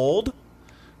 50. old?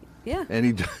 Yeah. And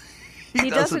he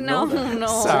doesn't know. that. No.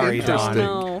 Sorry, Don.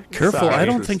 No. Careful, Sorry. I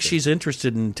don't think she's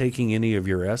interested in taking any of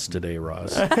your S today,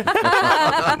 Ross.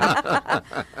 I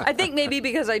think maybe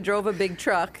because I drove a big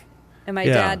truck and my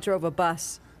dad drove a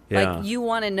bus. Yeah. Like, you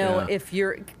want to know if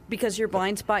because your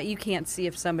blind spot, you can't see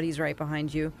if somebody's right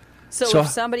behind you. So So- if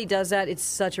somebody does that, it's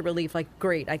such a relief. Like,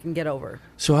 great, I can get over.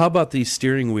 So how about these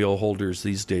steering wheel holders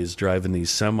these days driving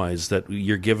these semis that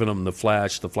you're giving them the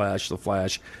flash,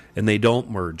 and they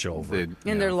don't merge over?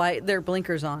 And their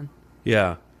blinkers on.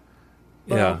 Yeah.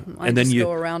 Well, Yeah. I And then just you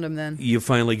go around them then. you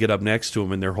finally get up next to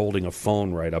them and they're holding a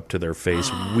phone right up to their face,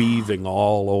 weaving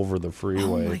all over the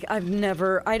freeway. Like, I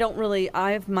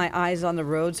have my eyes on the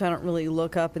road, so I don't really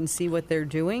look up and see what they're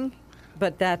doing.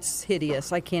 But that's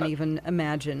hideous. I can't even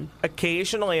imagine.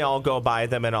 Occasionally, I'll go by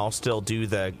them and I'll still do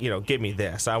the, give me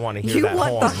this. I want to hear You that want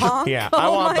horn. the honk? Yeah, Oh I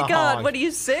want my the God! honk. What are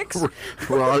you, 6?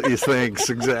 Well, thanks,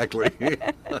 exactly.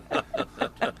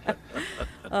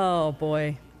 Oh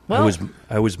boy. I was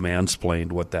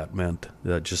mansplained what that meant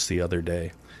just the other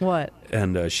day. What?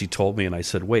 And she told me, and I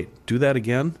said, wait, do that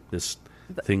again? This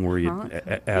thing where you honk?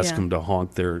 ask Yeah. them to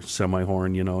honk their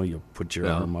semi-horn, you put your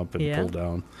arm up and pull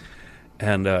down.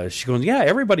 And she goes, yeah,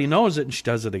 everybody knows it. And she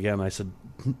does it again. I said,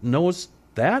 knows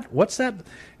that? What's that?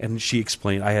 And she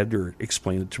explained, I had her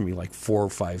explain it to me like 4 or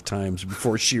 5 times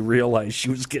before she realized she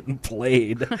was getting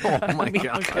played. Oh, my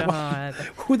God. God.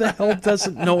 Who the hell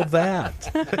doesn't know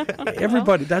that?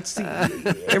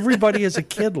 Everybody as a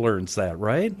kid learns that,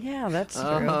 right? Yeah, that's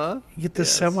true. You get the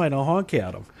semi to honk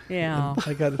at them. Yeah.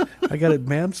 I got it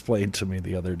mansplained to me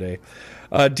the other day.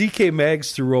 DK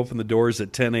Mags threw open the doors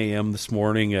at 10 a.m. this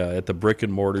morning at the brick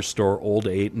and mortar store, Old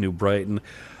 8 in New Brighton.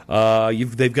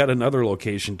 They've got another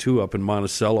location, too, up in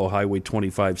Monticello, Highway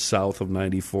 25 south of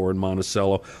 94 in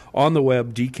Monticello. On the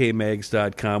web,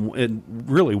 dkmags.com. And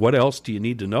really, what else do you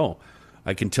need to know?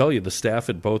 I can tell you the staff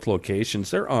at both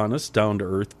locations, they're honest,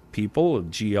 down-to-earth people,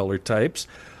 GLer types.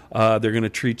 They're going to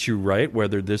treat you right,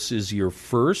 whether this is your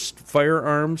first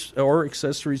firearms or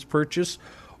accessories purchase,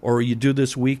 or you do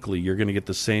this weekly. You're going to get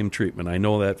the same treatment. I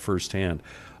know that firsthand.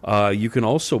 You can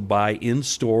also buy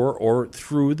in-store or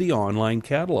through the online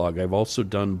catalog. I've also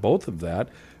done both of that.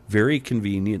 Very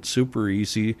convenient, super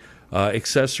easy.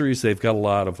 Accessories, they've got a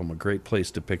lot of them. A great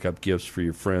place to pick up gifts for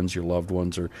your friends, your loved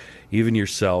ones, or even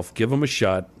yourself. Give them a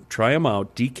shot. Try them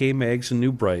out. DK Mags in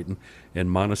New Brighton and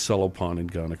Monticello Pawn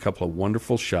and Gun. A couple of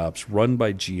wonderful shops run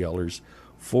by GLers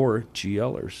for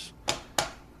GLers.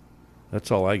 That's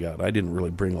all I got. I didn't really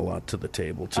bring a lot to the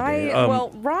table today.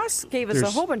 Ross gave us a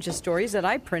whole bunch of stories that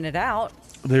I printed out.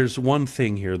 There's one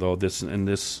thing here, though. This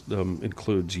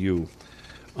includes you.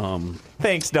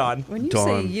 Thanks, Don. When you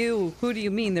Dawn. say you, who do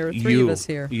you mean? There are 3 of us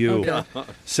here. You. Okay.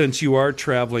 Since you are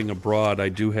traveling abroad, I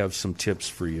do have some tips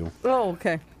for you. Oh,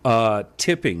 okay.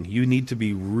 Tipping. You need to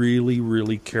be really,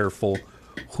 really careful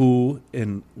who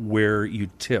and where you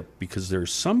tip, because there are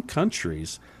some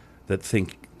countries that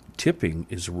think tipping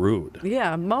is rude.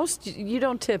 Yeah, you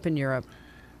don't tip in Europe.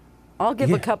 I'll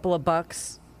give a couple of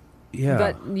bucks. Yeah.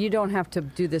 But you don't have to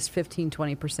do this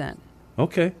 15-20%.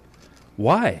 Okay.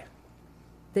 Why?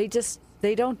 They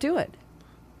don't do it.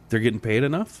 They're getting paid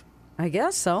enough? I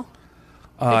guess so.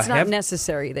 It's not have-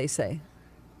 necessary, they say.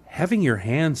 Having your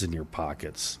hands in your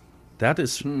pockets, that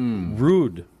is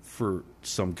rude for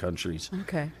some countries.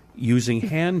 Okay. Using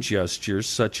hand gestures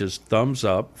such as thumbs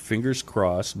up, fingers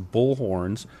crossed,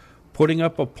 bullhorns, putting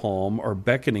up a palm, or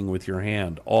beckoning with your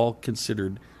hand, all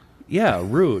considered,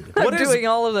 rude. I'm doing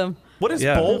all of them. What is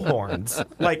bullhorns?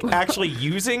 Like actually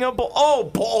using a bull? Oh,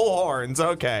 bullhorns.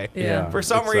 Okay. Yeah. For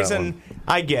some it's that reason, one.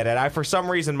 I get it. For some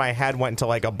reason, my head went to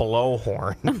like a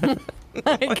blowhorn.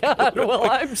 My God, well,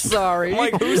 I'm sorry. I'm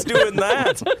like, who's doing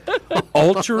that?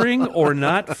 Altering or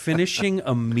not finishing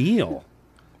a meal.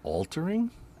 Altering?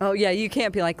 Oh, yeah, you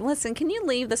can't be like, listen, can you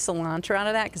leave the cilantro out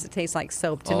of that? Because it tastes like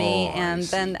soap to me. Oh, I And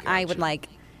see. then I would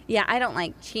Gotcha. I don't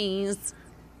like cheese.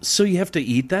 So you have to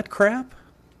eat that crap?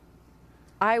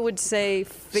 I would say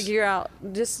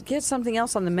just get something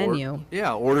else on the menu.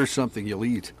 Order something you'll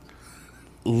eat.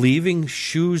 Leaving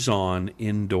shoes on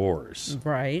indoors.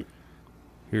 Right.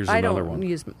 Here's I another don't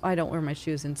one. I don't wear my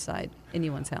shoes inside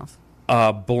anyone's house.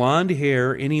 Blonde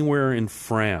hair anywhere in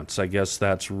France. I guess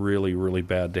that's really, really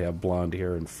bad to have blonde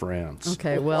hair in France.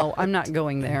 Okay, well, I'm not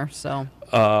going there, so.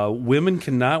 Women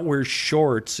cannot wear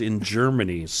shorts in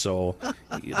Germany, so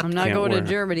I'm not going to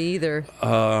Germany either.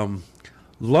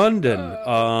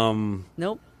 London.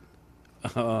 Nope.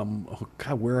 Oh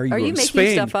God, where are you? Are you going? making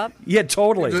Spain. stuff up? Yeah,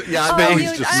 totally. Yeah, Oh,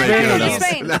 he's just making it up.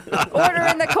 Spain. Order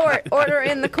in the court. Order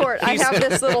in the court. I have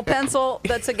this little pencil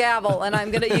that's a gavel, and I'm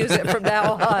going to use it from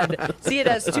now on. See, it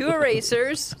has 2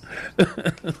 erasers.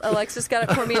 Alexis got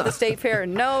it for me at the state fair.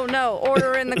 No,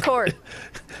 order in the court.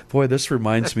 Boy, this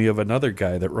reminds me of another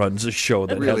guy that runs a show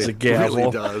that has a gavel.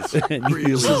 Really does. And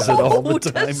Really uses does. it all the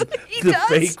time.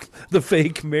 Does he? The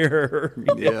fake mirror.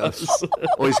 Yes.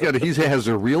 Well, he has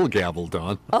a real gavel,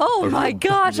 Don. Oh, A my real-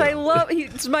 gosh. yeah. I love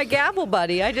it's my gavel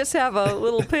buddy. I just have a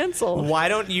little pencil. Why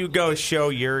don't you go show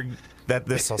your... That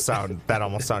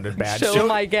almost sounded bad. Show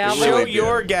my gavel. Show Really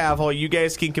your did. gavel. You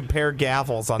guys can compare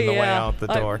gavels on the way out the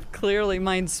door. Clearly,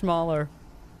 mine's smaller.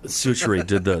 Suchere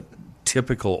did the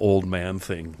typical old man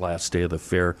thing last day of the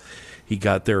fair. He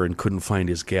got there and couldn't find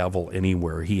his gavel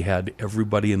anywhere. He had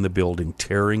everybody in the building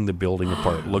tearing the building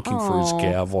apart looking for his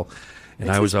gavel. And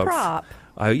It's I was his prop.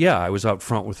 I was out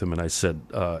front with him, and I said,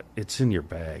 it's in your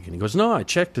bag. And he goes, no, I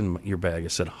checked in your bag. I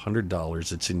said,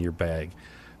 $100, it's in your bag.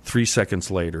 3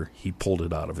 seconds later, he pulled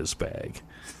it out of his bag.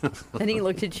 And he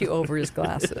looked at you over his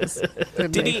glasses.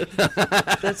 Did he?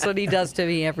 That's what he does to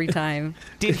me every time.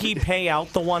 Did he pay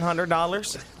out the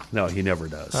 $100? No, he never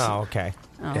does. Oh, okay.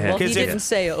 Oh, well, he 'Cause didn't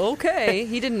say okay.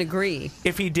 He didn't agree.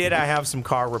 If he did, I have some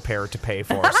car repair to pay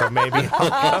for, so maybe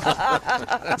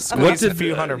I'll squeeze a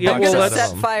few $100 yeah, I'm well, going out to of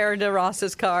set him. fire to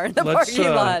Ross's car in the Let's,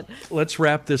 parking lot. let's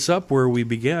wrap this up where we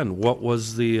began. What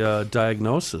was the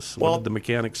diagnosis? What Well, did the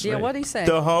mechanic say? Yeah, what did he say?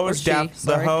 The hose, Or she,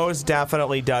 sorry.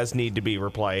 definitely does need to be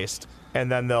replaced,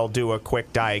 and then they'll do a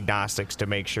quick diagnostics to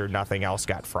make sure nothing else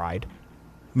got fried.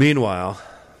 Meanwhile,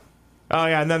 Oh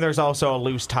yeah, and then there's also a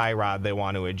loose tie rod they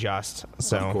want to adjust.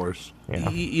 So Of course. yeah.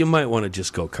 you might want to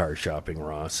just go car shopping,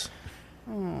 Ross.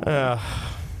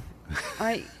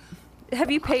 Have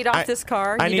you paid off this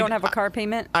car? I You need- don't have a car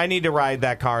payment? I need to ride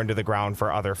that car into the ground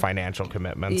for other financial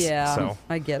commitments. Yeah, So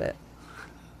I get it.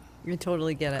 You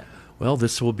totally get it. Well,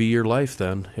 this will be your life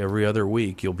then. Every other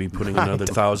week, you'll be putting another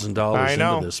 $1,000 I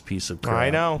know. into this piece of crap. I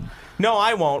know. No,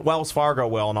 I won't. Wells Fargo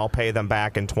will, and I'll pay them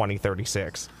back in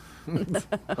 2036.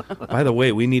 By the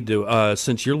way, we need to,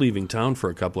 since you're leaving town for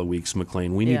a couple of weeks,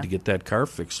 McLean, we need Yeah. to get that car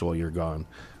fixed while you're gone.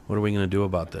 What are we going to do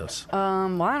about this?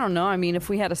 Well, I don't know. I mean, if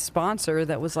we had a sponsor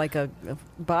that was like a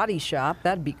body shop,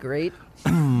 that'd be great.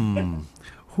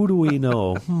 Who do we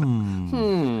know?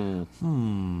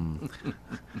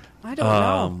 I don't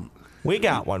know. We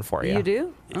got one for you. You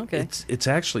do? Okay. It's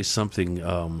actually something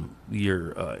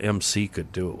your MC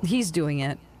could do. He's doing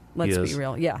it. Let's He be is?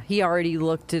 real. Yeah, he already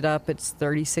looked it up. It's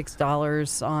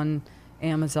 $36 on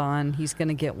Amazon. He's going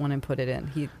to get one and put it in.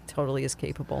 He totally is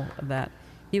capable of that.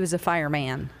 He was a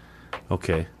fireman,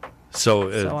 Okay.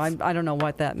 So, so I don't know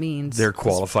what that means. they're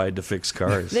qualified to fix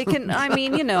cars. They can. I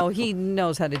mean, he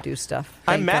knows how to do stuff.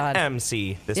 I Thank met God.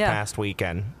 MC this Yeah. past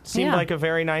weekend. Seemed Yeah. like a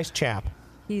very nice chap.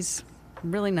 He's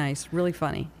really nice, really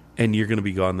funny. And you're going to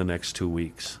be gone the next 2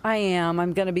 weeks. I am.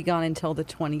 I'm going to be gone until the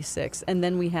 26th, and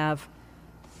then we have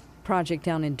Project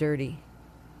Down and Dirty.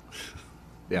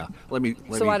 Yeah. Let me.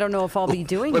 So I don't know if I'll be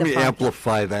doing Let the me podcast.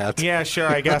 amplify that. Yeah, sure.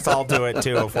 I guess I'll do it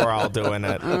too if we're all doing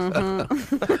it.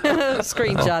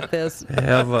 Screenshot this.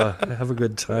 Have a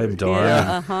good time, Dawn.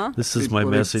 Yeah, uh-huh. This is my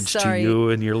Let me- message Sorry. to you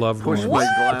and your loved Push ones. my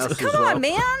glasses Come up. on,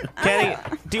 man. Kenny,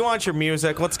 do you want your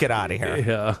music? Let's get out of here.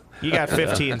 Yeah. You got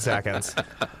 15 seconds.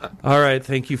 All right.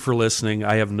 Thank you for listening.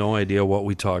 I have no idea what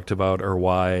we talked about or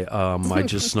why. I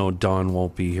just know Dawn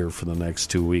won't be here for the next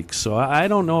 2 weeks. So I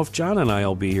don't know if John and I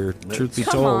will be here, truth be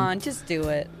Come told. on, just do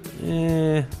it.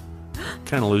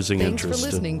 Kind of losing Thanks interest. for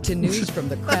listening to News from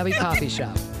the Krabby Coffee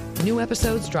Shop. New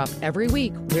episodes drop every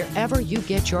week wherever you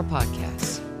get your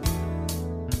podcasts.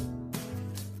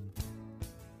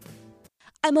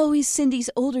 I'm always Cindy's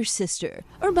older sister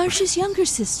or Marcia's younger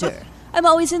sister. I'm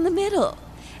always in the middle.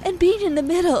 And being in the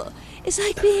middle is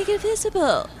like being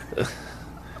invisible.